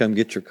 We're going to come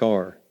get your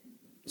car.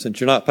 Since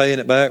you're not paying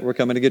it back, we're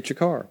coming to get your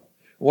car.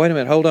 Wait a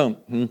minute, hold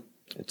on.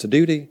 It's a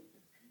duty.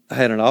 I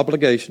had an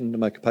obligation to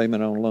make a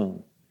payment on a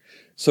loan.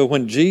 So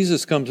when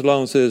Jesus comes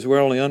along and says, we're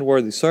only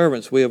unworthy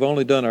servants, we have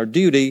only done our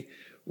duty,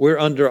 we're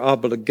under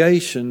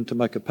obligation to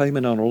make a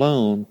payment on a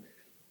loan,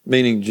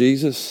 meaning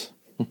Jesus,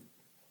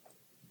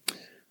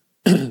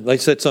 they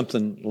said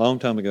something a long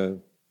time ago.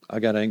 I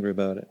got angry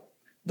about it.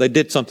 They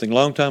did something a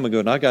long time ago,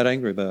 and I got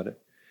angry about it.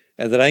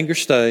 And that anger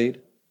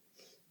stayed,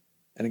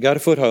 and it got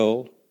a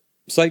foothold.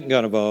 Satan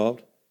got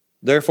involved.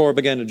 Therefore, I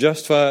began to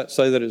justify it,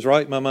 say that it's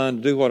right in my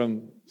mind to do what I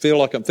feel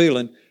like I'm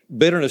feeling.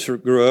 Bitterness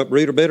grew up.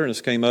 Reader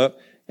bitterness came up.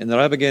 And then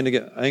I began to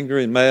get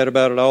angry and mad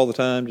about it all the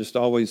time, just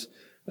always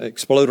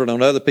exploded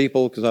on other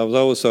people because I was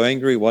always so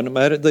angry. Wasn't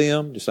mad at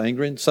them, just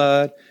angry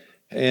inside.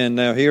 And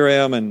now here I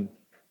am, and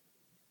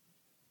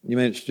you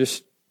mean it's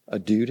just a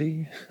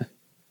duty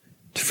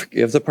to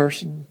forgive the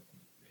person?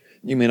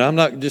 You mean I'm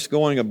not just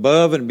going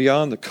above and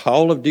beyond the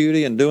call of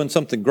duty and doing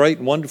something great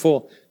and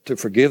wonderful to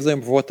forgive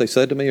them for what they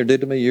said to me or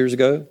did to me years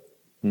ago?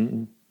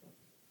 Mm-mm.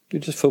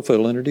 You're just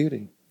fulfilling a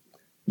duty.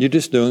 You're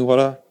just doing what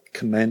I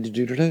commanded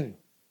you to do.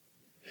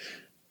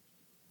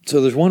 So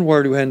there's one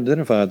word we hadn't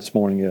identified this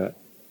morning yet,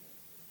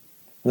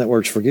 and that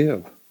word's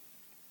forgive.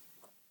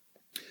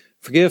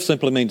 Forgive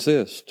simply means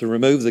this: to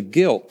remove the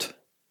guilt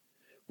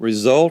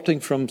resulting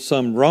from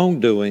some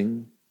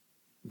wrongdoing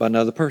by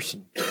another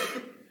person.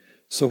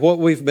 So what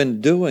we've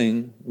been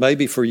doing,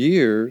 maybe for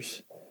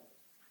years,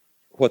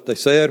 what they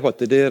said, what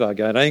they did, I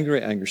got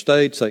angry, anger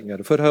stayed, Satan got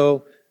a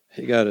foothold,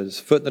 he got his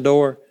foot in the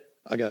door,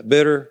 I got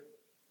bitter.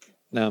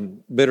 Now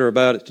I'm bitter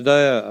about it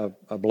today.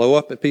 I blow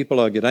up at people,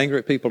 I get angry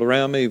at people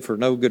around me for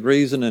no good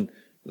reason, and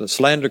the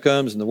slander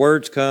comes and the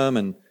words come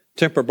and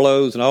temper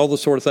blows and all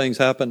those sort of things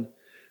happen.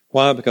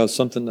 Why? Because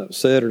something that was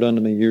said or done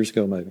to me years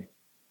ago maybe.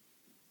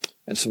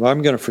 And so if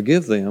I'm going to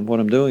forgive them, what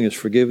I'm doing is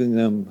forgiving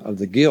them of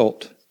the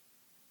guilt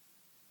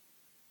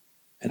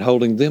and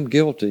holding them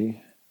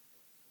guilty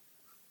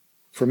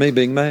for me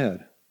being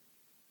mad.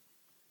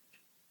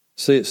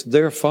 See, it's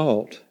their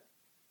fault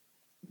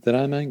that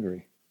I'm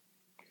angry.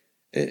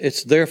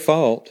 It's their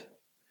fault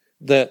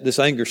that this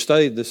anger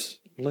stayed this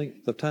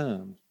length of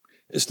time.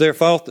 It's their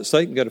fault that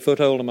Satan got a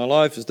foothold in my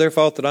life. It's their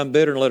fault that I'm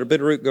bitter and let a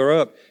bitter root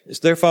grow up. It's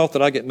their fault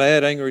that I get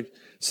mad, angry,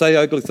 say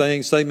ugly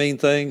things, say mean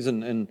things,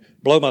 and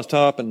blow my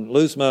top and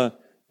lose my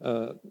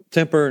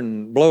temper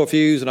and blow a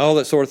fuse and all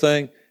that sort of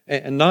thing.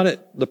 And not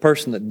at the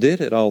person that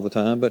did it all the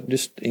time, but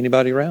just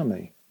anybody around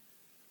me.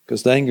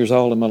 Because the anger's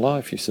all in my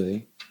life, you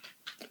see.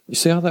 You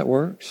see how that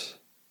works?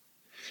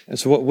 And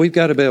so what we've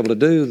got to be able to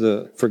do,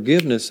 the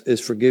forgiveness, is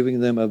forgiving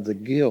them of the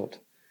guilt.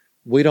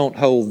 We don't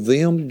hold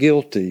them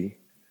guilty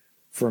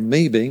for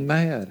me being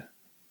mad.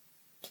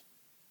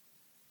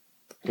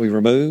 We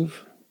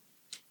remove,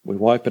 we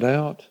wipe it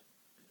out,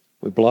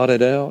 we blot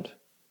it out,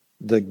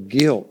 the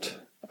guilt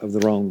of the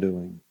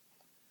wrongdoing.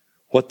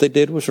 What they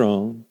did was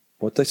wrong,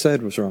 what they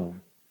said was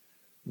wrong.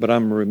 But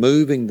I'm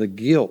removing the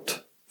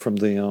guilt from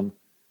them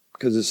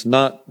because it's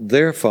not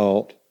their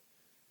fault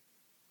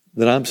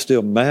that I'm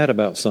still mad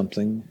about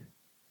something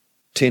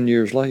 10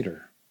 years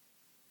later.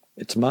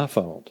 It's my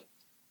fault.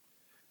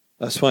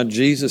 That's why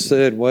Jesus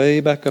said way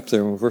back up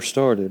there when we first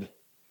started,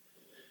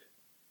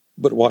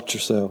 but watch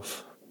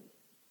yourself.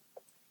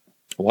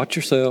 Watch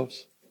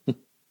yourselves.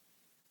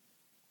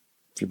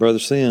 If your brother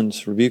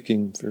sins, rebuke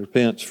him. If he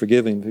repents,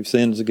 forgive him. If he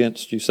sins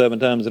against you 7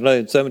 times a day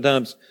and 7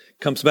 times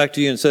comes back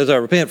to you and says, I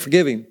repent,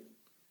 forgive him.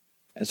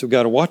 And so we've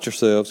got to watch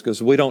ourselves, because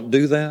if we don't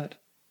do that,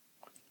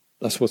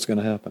 that's what's going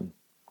to happen.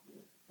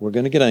 We're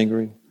going to get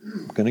angry.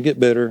 We're going to get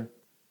bitter.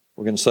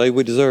 We're going to say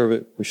we deserve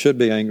it. We should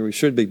be angry. We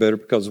should be bitter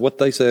because of what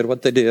they said,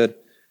 what they did.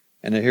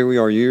 And then here we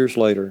are years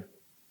later,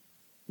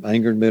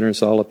 anger and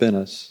bitterness all up in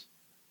us,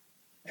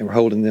 and we're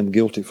holding them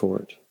guilty for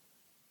it.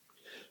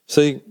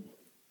 See,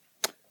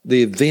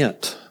 the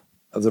event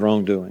of the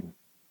wrongdoing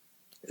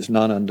is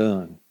not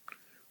undone.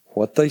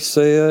 What they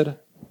said,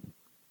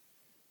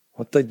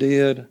 what they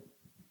did,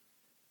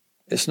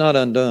 it's not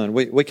undone.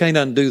 We can't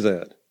undo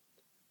that.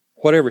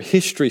 Whatever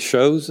history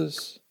shows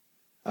us,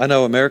 I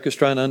know America's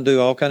trying to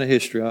undo all kind of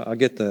history. I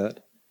get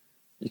that.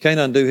 You can't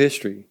undo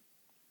history.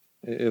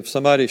 If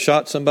somebody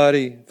shot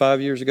somebody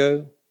 5 years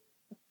ago,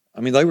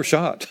 I mean, they were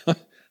shot. I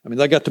mean,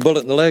 they got the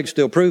bullet in the leg,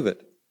 still prove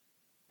it.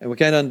 And we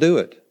can't undo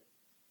it.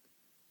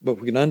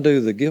 But we can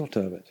undo the guilt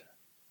of it.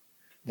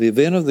 The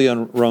event of the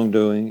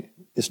wrongdoing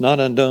is not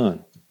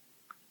undone.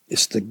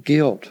 It's the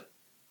guilt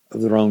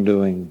of the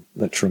wrongdoing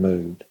that's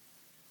removed.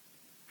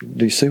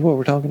 Do you see what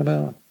we're talking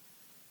about?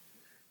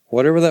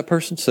 Whatever that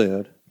person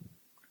said,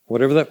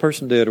 whatever that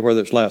person did, whether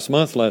it's last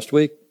month, last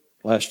week,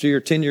 last year,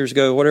 10 years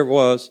ago, whatever it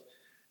was,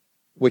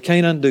 we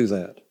can't undo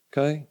that,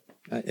 okay?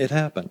 It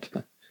happened.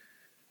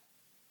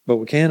 But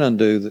we can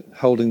undo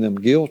holding them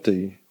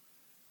guilty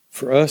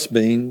for us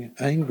being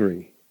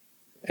angry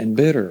and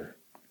bitter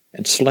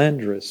and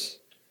slanderous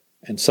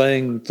and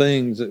saying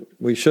things that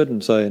we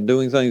shouldn't say and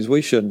doing things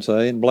we shouldn't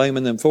say and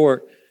blaming them for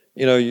it.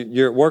 You know,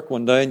 you're at work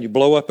one day and you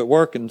blow up at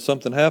work and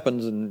something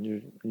happens and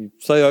you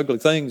say ugly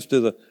things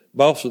to the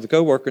boss or the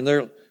coworker, and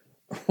they're,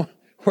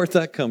 where'd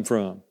that come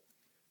from?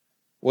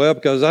 Well,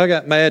 because I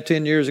got mad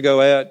 10 years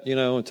ago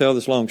and tell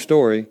this long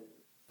story.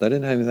 That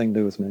didn't have anything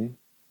to do with me.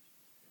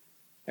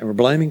 And we're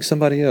blaming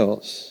somebody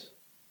else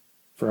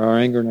for our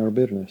anger and our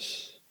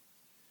bitterness.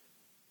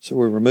 So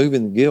we're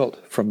removing the guilt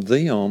from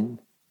them,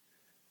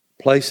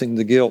 placing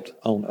the guilt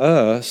on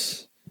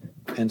us,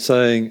 and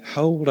saying,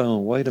 hold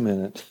on, wait a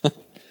minute.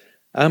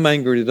 I'm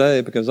angry today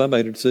because I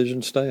made a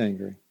decision to stay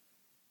angry.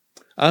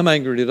 I'm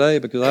angry today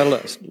because I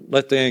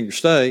let the anger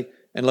stay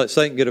and let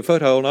Satan get a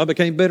foothold, and I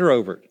became bitter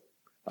over it.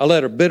 I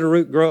let a bitter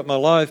root grow up in my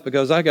life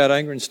because I got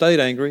angry and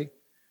stayed angry.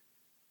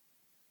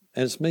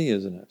 And it's me,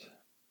 isn't it?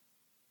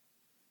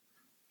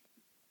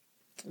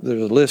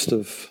 There's a list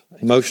of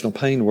emotional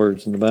pain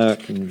words in the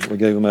back, and we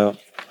gave them out,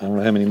 I don't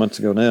know how many months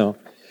ago now.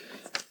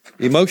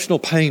 Emotional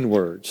pain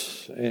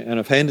words. And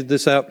I've handed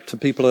this out to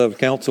people that I've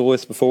counseled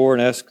with before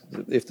and asked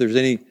if there's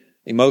any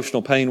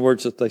emotional pain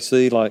words that they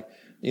see, like,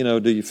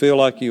 do you feel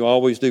like you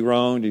always do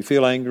wrong? Do you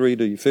feel angry?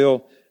 Do you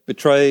feel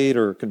betrayed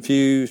or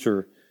confused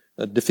or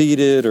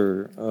defeated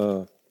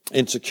or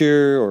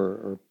insecure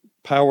or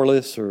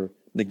powerless or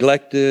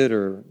neglected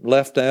or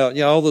left out?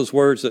 All those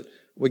words that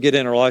we get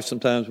in our life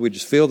sometimes. We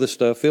just feel this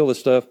stuff,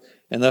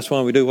 and that's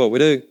why we do what we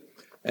do.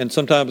 And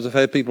sometimes I've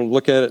had people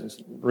look at it and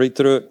read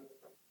through it.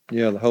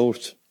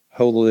 The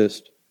whole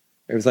list,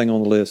 everything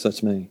on the list,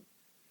 that's me.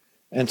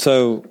 And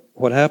so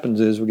what happens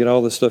is we get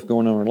all this stuff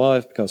going on in our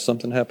life because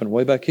something happened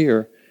way back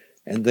here,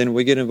 and then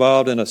we get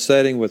involved in a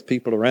setting with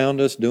people around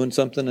us doing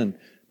something, and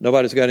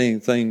nobody's got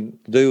anything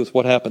to do with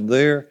what happened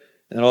there,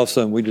 and all of a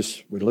sudden we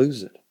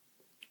lose it.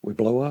 We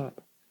blow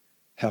up.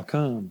 How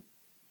come?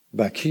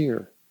 Back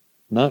here.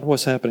 Not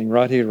what's happening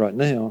right here, right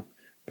now,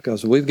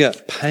 because we've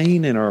got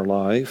pain in our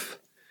life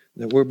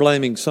that we're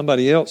blaming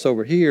somebody else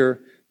over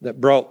here that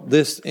brought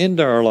this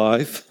into our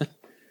life,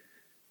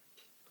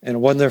 and it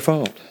wasn't their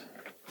fault.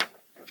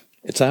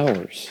 It's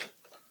ours.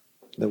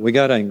 That we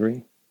got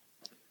angry,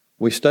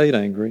 we stayed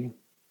angry,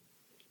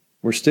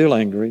 we're still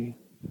angry,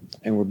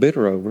 and we're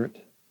bitter over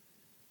it.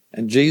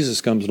 And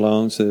Jesus comes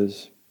along and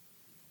says,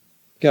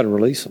 you got to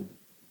release them.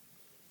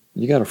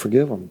 You got to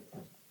forgive them.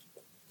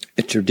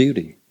 It's your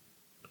duty.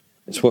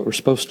 It's what we're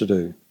supposed to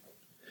do.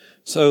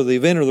 So the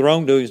event of the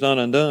wrongdoing is not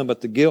undone,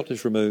 but the guilt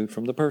is removed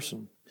from the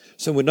person.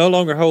 So we no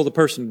longer hold the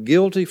person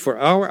guilty for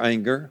our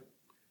anger,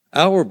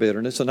 our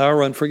bitterness, and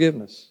our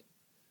unforgiveness.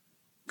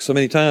 So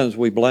many times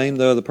we blame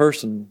the other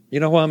person. You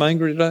know why I'm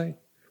angry today?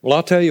 Well,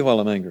 I'll tell you why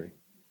I'm angry.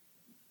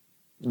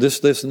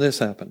 This, and this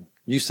happened.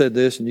 You said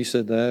this and you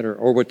said that.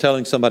 Or we're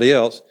telling somebody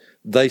else,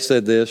 they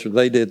said this or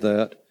they did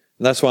that.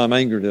 And that's why I'm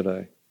angry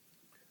today.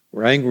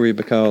 We're angry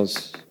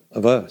because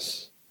of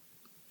us.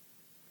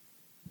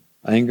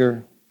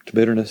 Anger to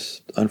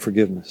bitterness to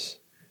unforgiveness.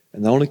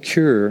 And the only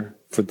cure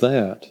for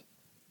that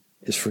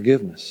is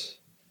forgiveness.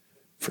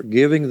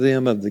 Forgiving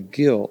them of the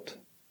guilt,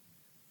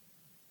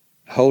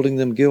 holding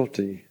them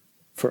guilty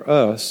for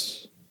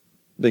us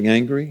being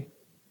angry,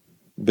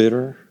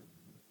 bitter,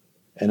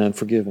 and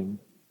unforgiving.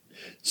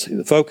 See,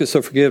 the focus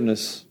of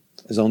forgiveness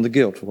is on the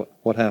guilt,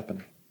 what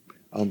happened,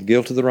 on the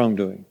guilt of the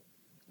wrongdoing,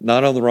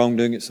 not on the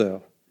wrongdoing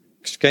itself.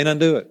 Because you can't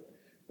undo it.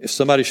 If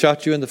somebody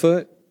shot you in the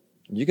foot,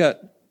 you got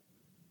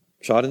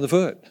shot in the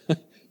foot.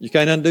 You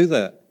can't undo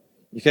that.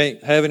 You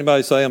can't have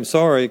anybody say, I'm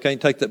sorry, you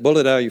can't take that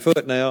bullet out of your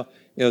foot now.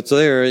 It's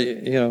there.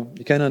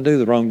 You can't undo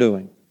the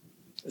wrongdoing.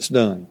 It's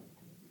done.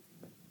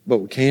 But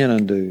we can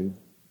undo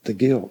the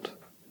guilt.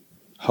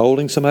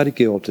 Holding somebody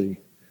guilty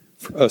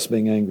for us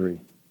being angry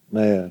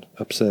mad,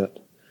 upset.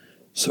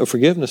 So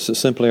forgiveness is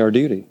simply our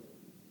duty,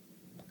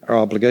 our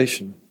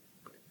obligation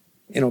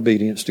in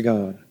obedience to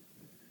God.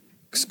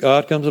 Because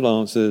God comes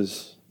along and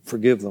says,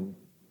 forgive them.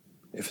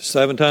 If it's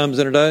 7 times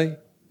in a day,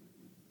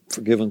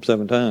 forgive them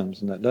 7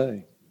 times in that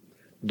day.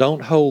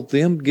 Don't hold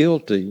them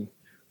guilty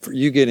for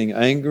you getting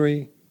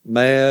angry,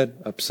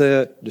 mad,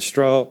 upset,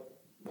 distraught,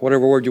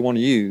 whatever word you want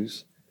to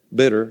use,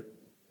 bitter,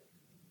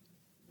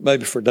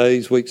 maybe for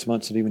days, weeks,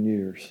 months, and even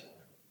years.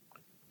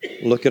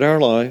 Look at our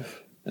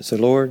life and say,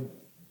 Lord,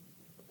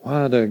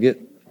 why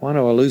do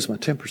I lose my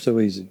temper so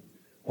easy?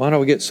 Why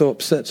do I get so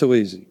upset so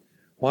easy?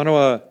 Why do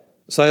I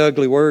say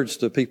ugly words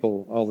to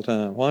people all the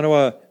time? Why do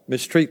I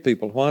mistreat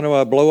people? Why do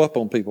I blow up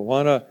on people?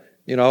 Why do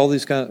I, all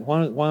these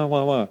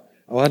why?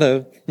 Oh, I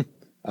know.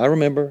 I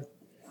remember.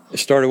 It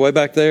started way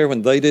back there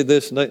when they did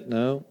this and that.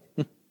 No.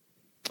 It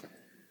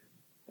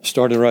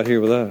started right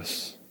here with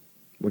us.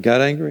 We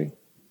got angry,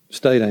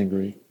 stayed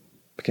angry,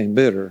 became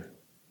bitter,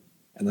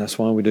 and that's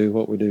why we do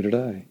what we do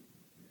today.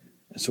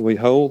 And so we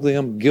hold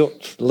them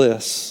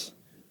guiltless.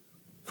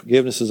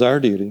 Forgiveness is our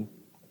duty,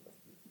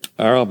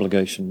 our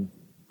obligation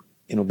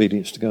in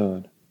obedience to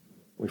God.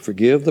 We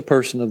forgive the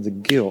person of the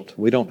guilt.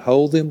 We don't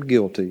hold them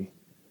guilty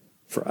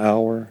for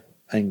our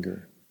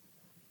anger.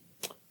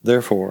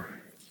 Therefore,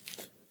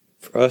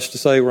 for us to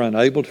say we're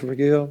unable to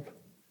forgive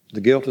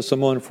the guilt of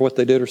someone for what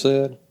they did or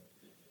said,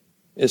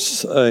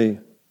 it's to say,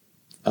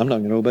 I'm not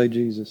going to obey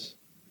Jesus.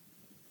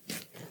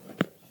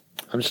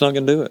 I'm just not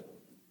going to do it.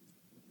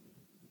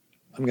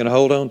 I'm going to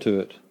hold on to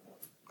it.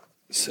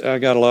 I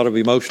got a lot of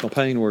emotional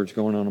pain words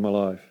going on in my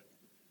life.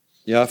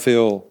 Yeah, I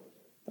feel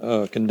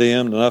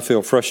condemned, and I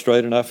feel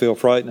frustrated, and I feel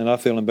frightened, and I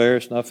feel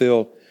embarrassed, and I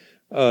feel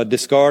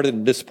discarded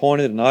and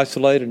disappointed and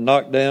isolated and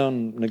knocked down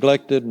and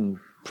neglected and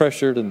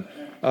pressured, and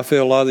I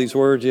feel a lot of these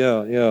words,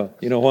 yeah.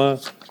 You know why?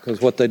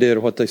 Because what they did or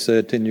what they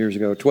said 10 years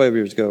ago, 12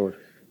 years ago, or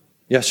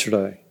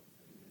yesterday.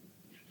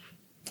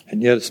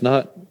 And yet it's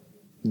not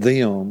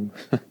them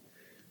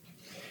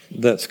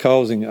that's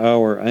causing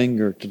our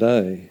anger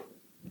today.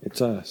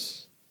 It's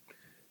us.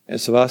 And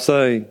so I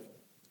say,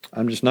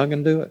 I'm just not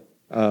going to do it.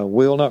 I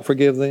will not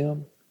forgive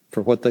them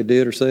for what they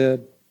did or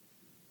said.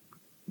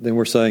 Then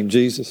we're saying,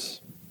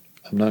 Jesus,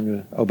 I'm not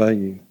going to obey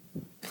you.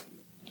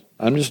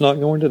 I'm just not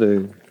going to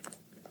do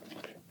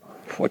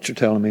what you're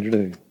telling me to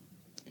do.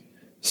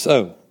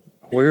 So,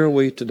 where are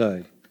we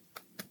today?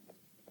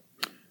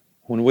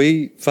 When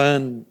we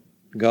find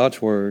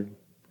God's Word,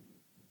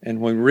 and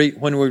when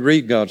we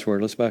read God's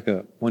Word, let's back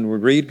up. When we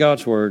read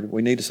God's Word,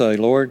 we need to say,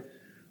 Lord,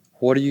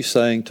 what are you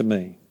saying to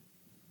me?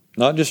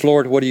 Not just,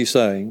 Lord, what are you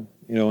saying,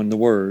 in the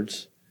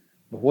words,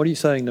 but what are you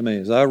saying to me?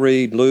 As I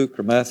read Luke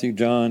or Matthew,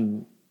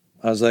 John,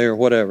 Isaiah, or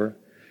whatever,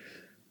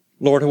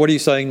 Lord, what are you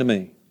saying to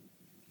me?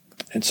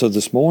 And so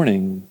this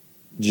morning,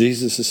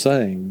 Jesus is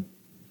saying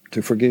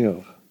to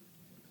forgive.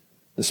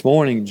 This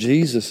morning,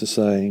 Jesus is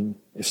saying,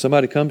 if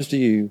somebody comes to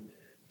you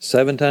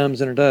 7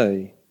 times in a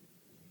day,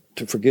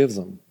 to forgive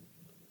them.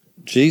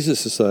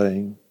 Jesus is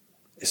saying,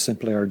 it's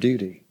simply our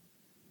duty.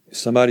 If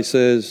somebody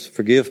says,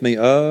 forgive me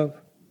of,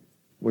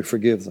 we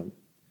forgive them.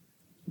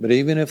 But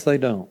even if they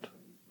don't,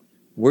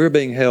 we're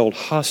being held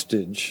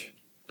hostage.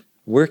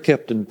 We're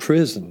kept in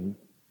prison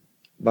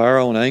by our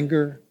own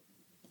anger,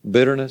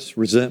 bitterness,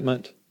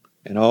 resentment,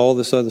 and all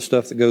this other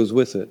stuff that goes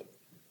with it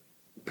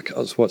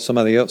because of what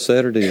somebody else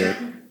said or did.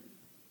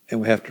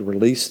 And we have to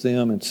release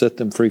them and set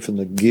them free from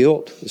the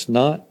guilt. It's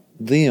not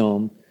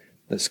them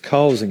that's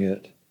causing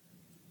it.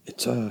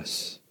 It's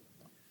us.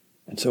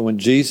 And so when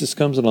Jesus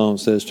comes along and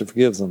says to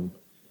forgive them,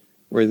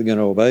 we're either going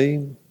to obey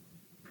him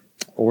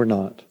or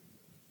not.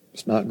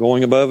 It's not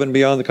going above and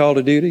beyond the call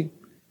to duty.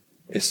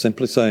 It's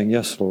simply saying,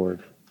 yes,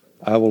 Lord,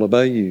 I will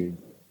obey you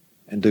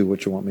and do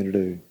what you want me to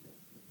do.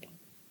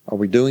 Are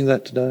we doing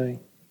that today?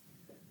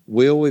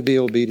 Will we be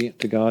obedient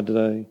to God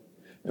today?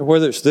 And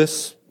whether it's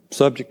this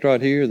subject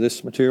right here,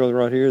 this material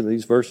right here,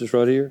 these verses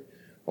right here,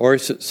 or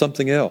is it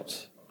something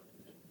else?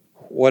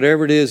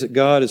 Whatever it is that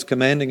God is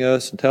commanding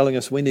us and telling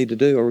us we need to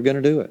do, are we going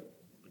to do it?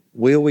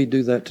 Will we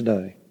do that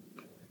today?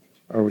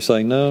 Are we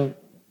saying, no,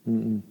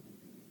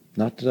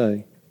 not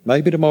today.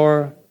 Maybe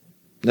tomorrow,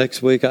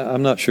 next week,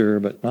 I'm not sure,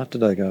 but not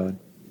today, God.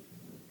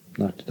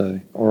 Not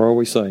today. Or are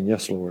we saying,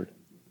 yes, Lord?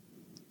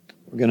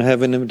 We're going to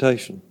have an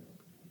invitation.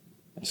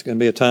 It's going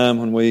to be a time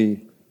when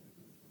we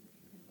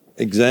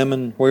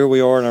examine where we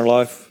are in our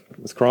life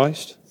with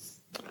Christ.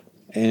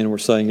 And we're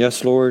saying,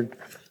 yes, Lord,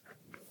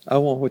 I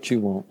want what you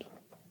want.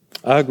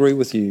 I agree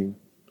with you.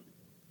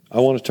 I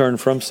want to turn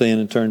from sin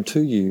and turn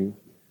to you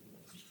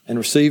and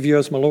receive you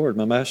as my Lord,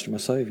 my Master, my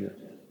Savior.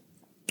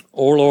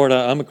 Or, Lord,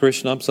 I'm a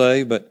Christian, I'm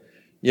saved, but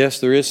yes,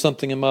 there is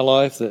something in my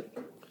life that,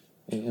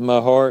 in my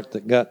heart,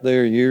 that got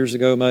there years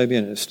ago maybe,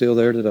 and it's still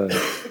there today.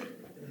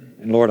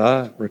 And Lord,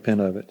 I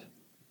repent of it.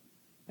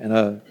 And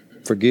I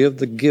forgive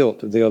the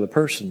guilt of the other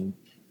person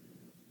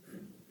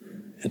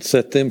and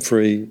set them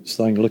free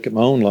so I can look at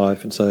my own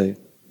life and say,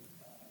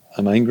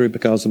 I'm angry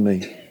because of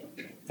me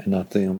and not them.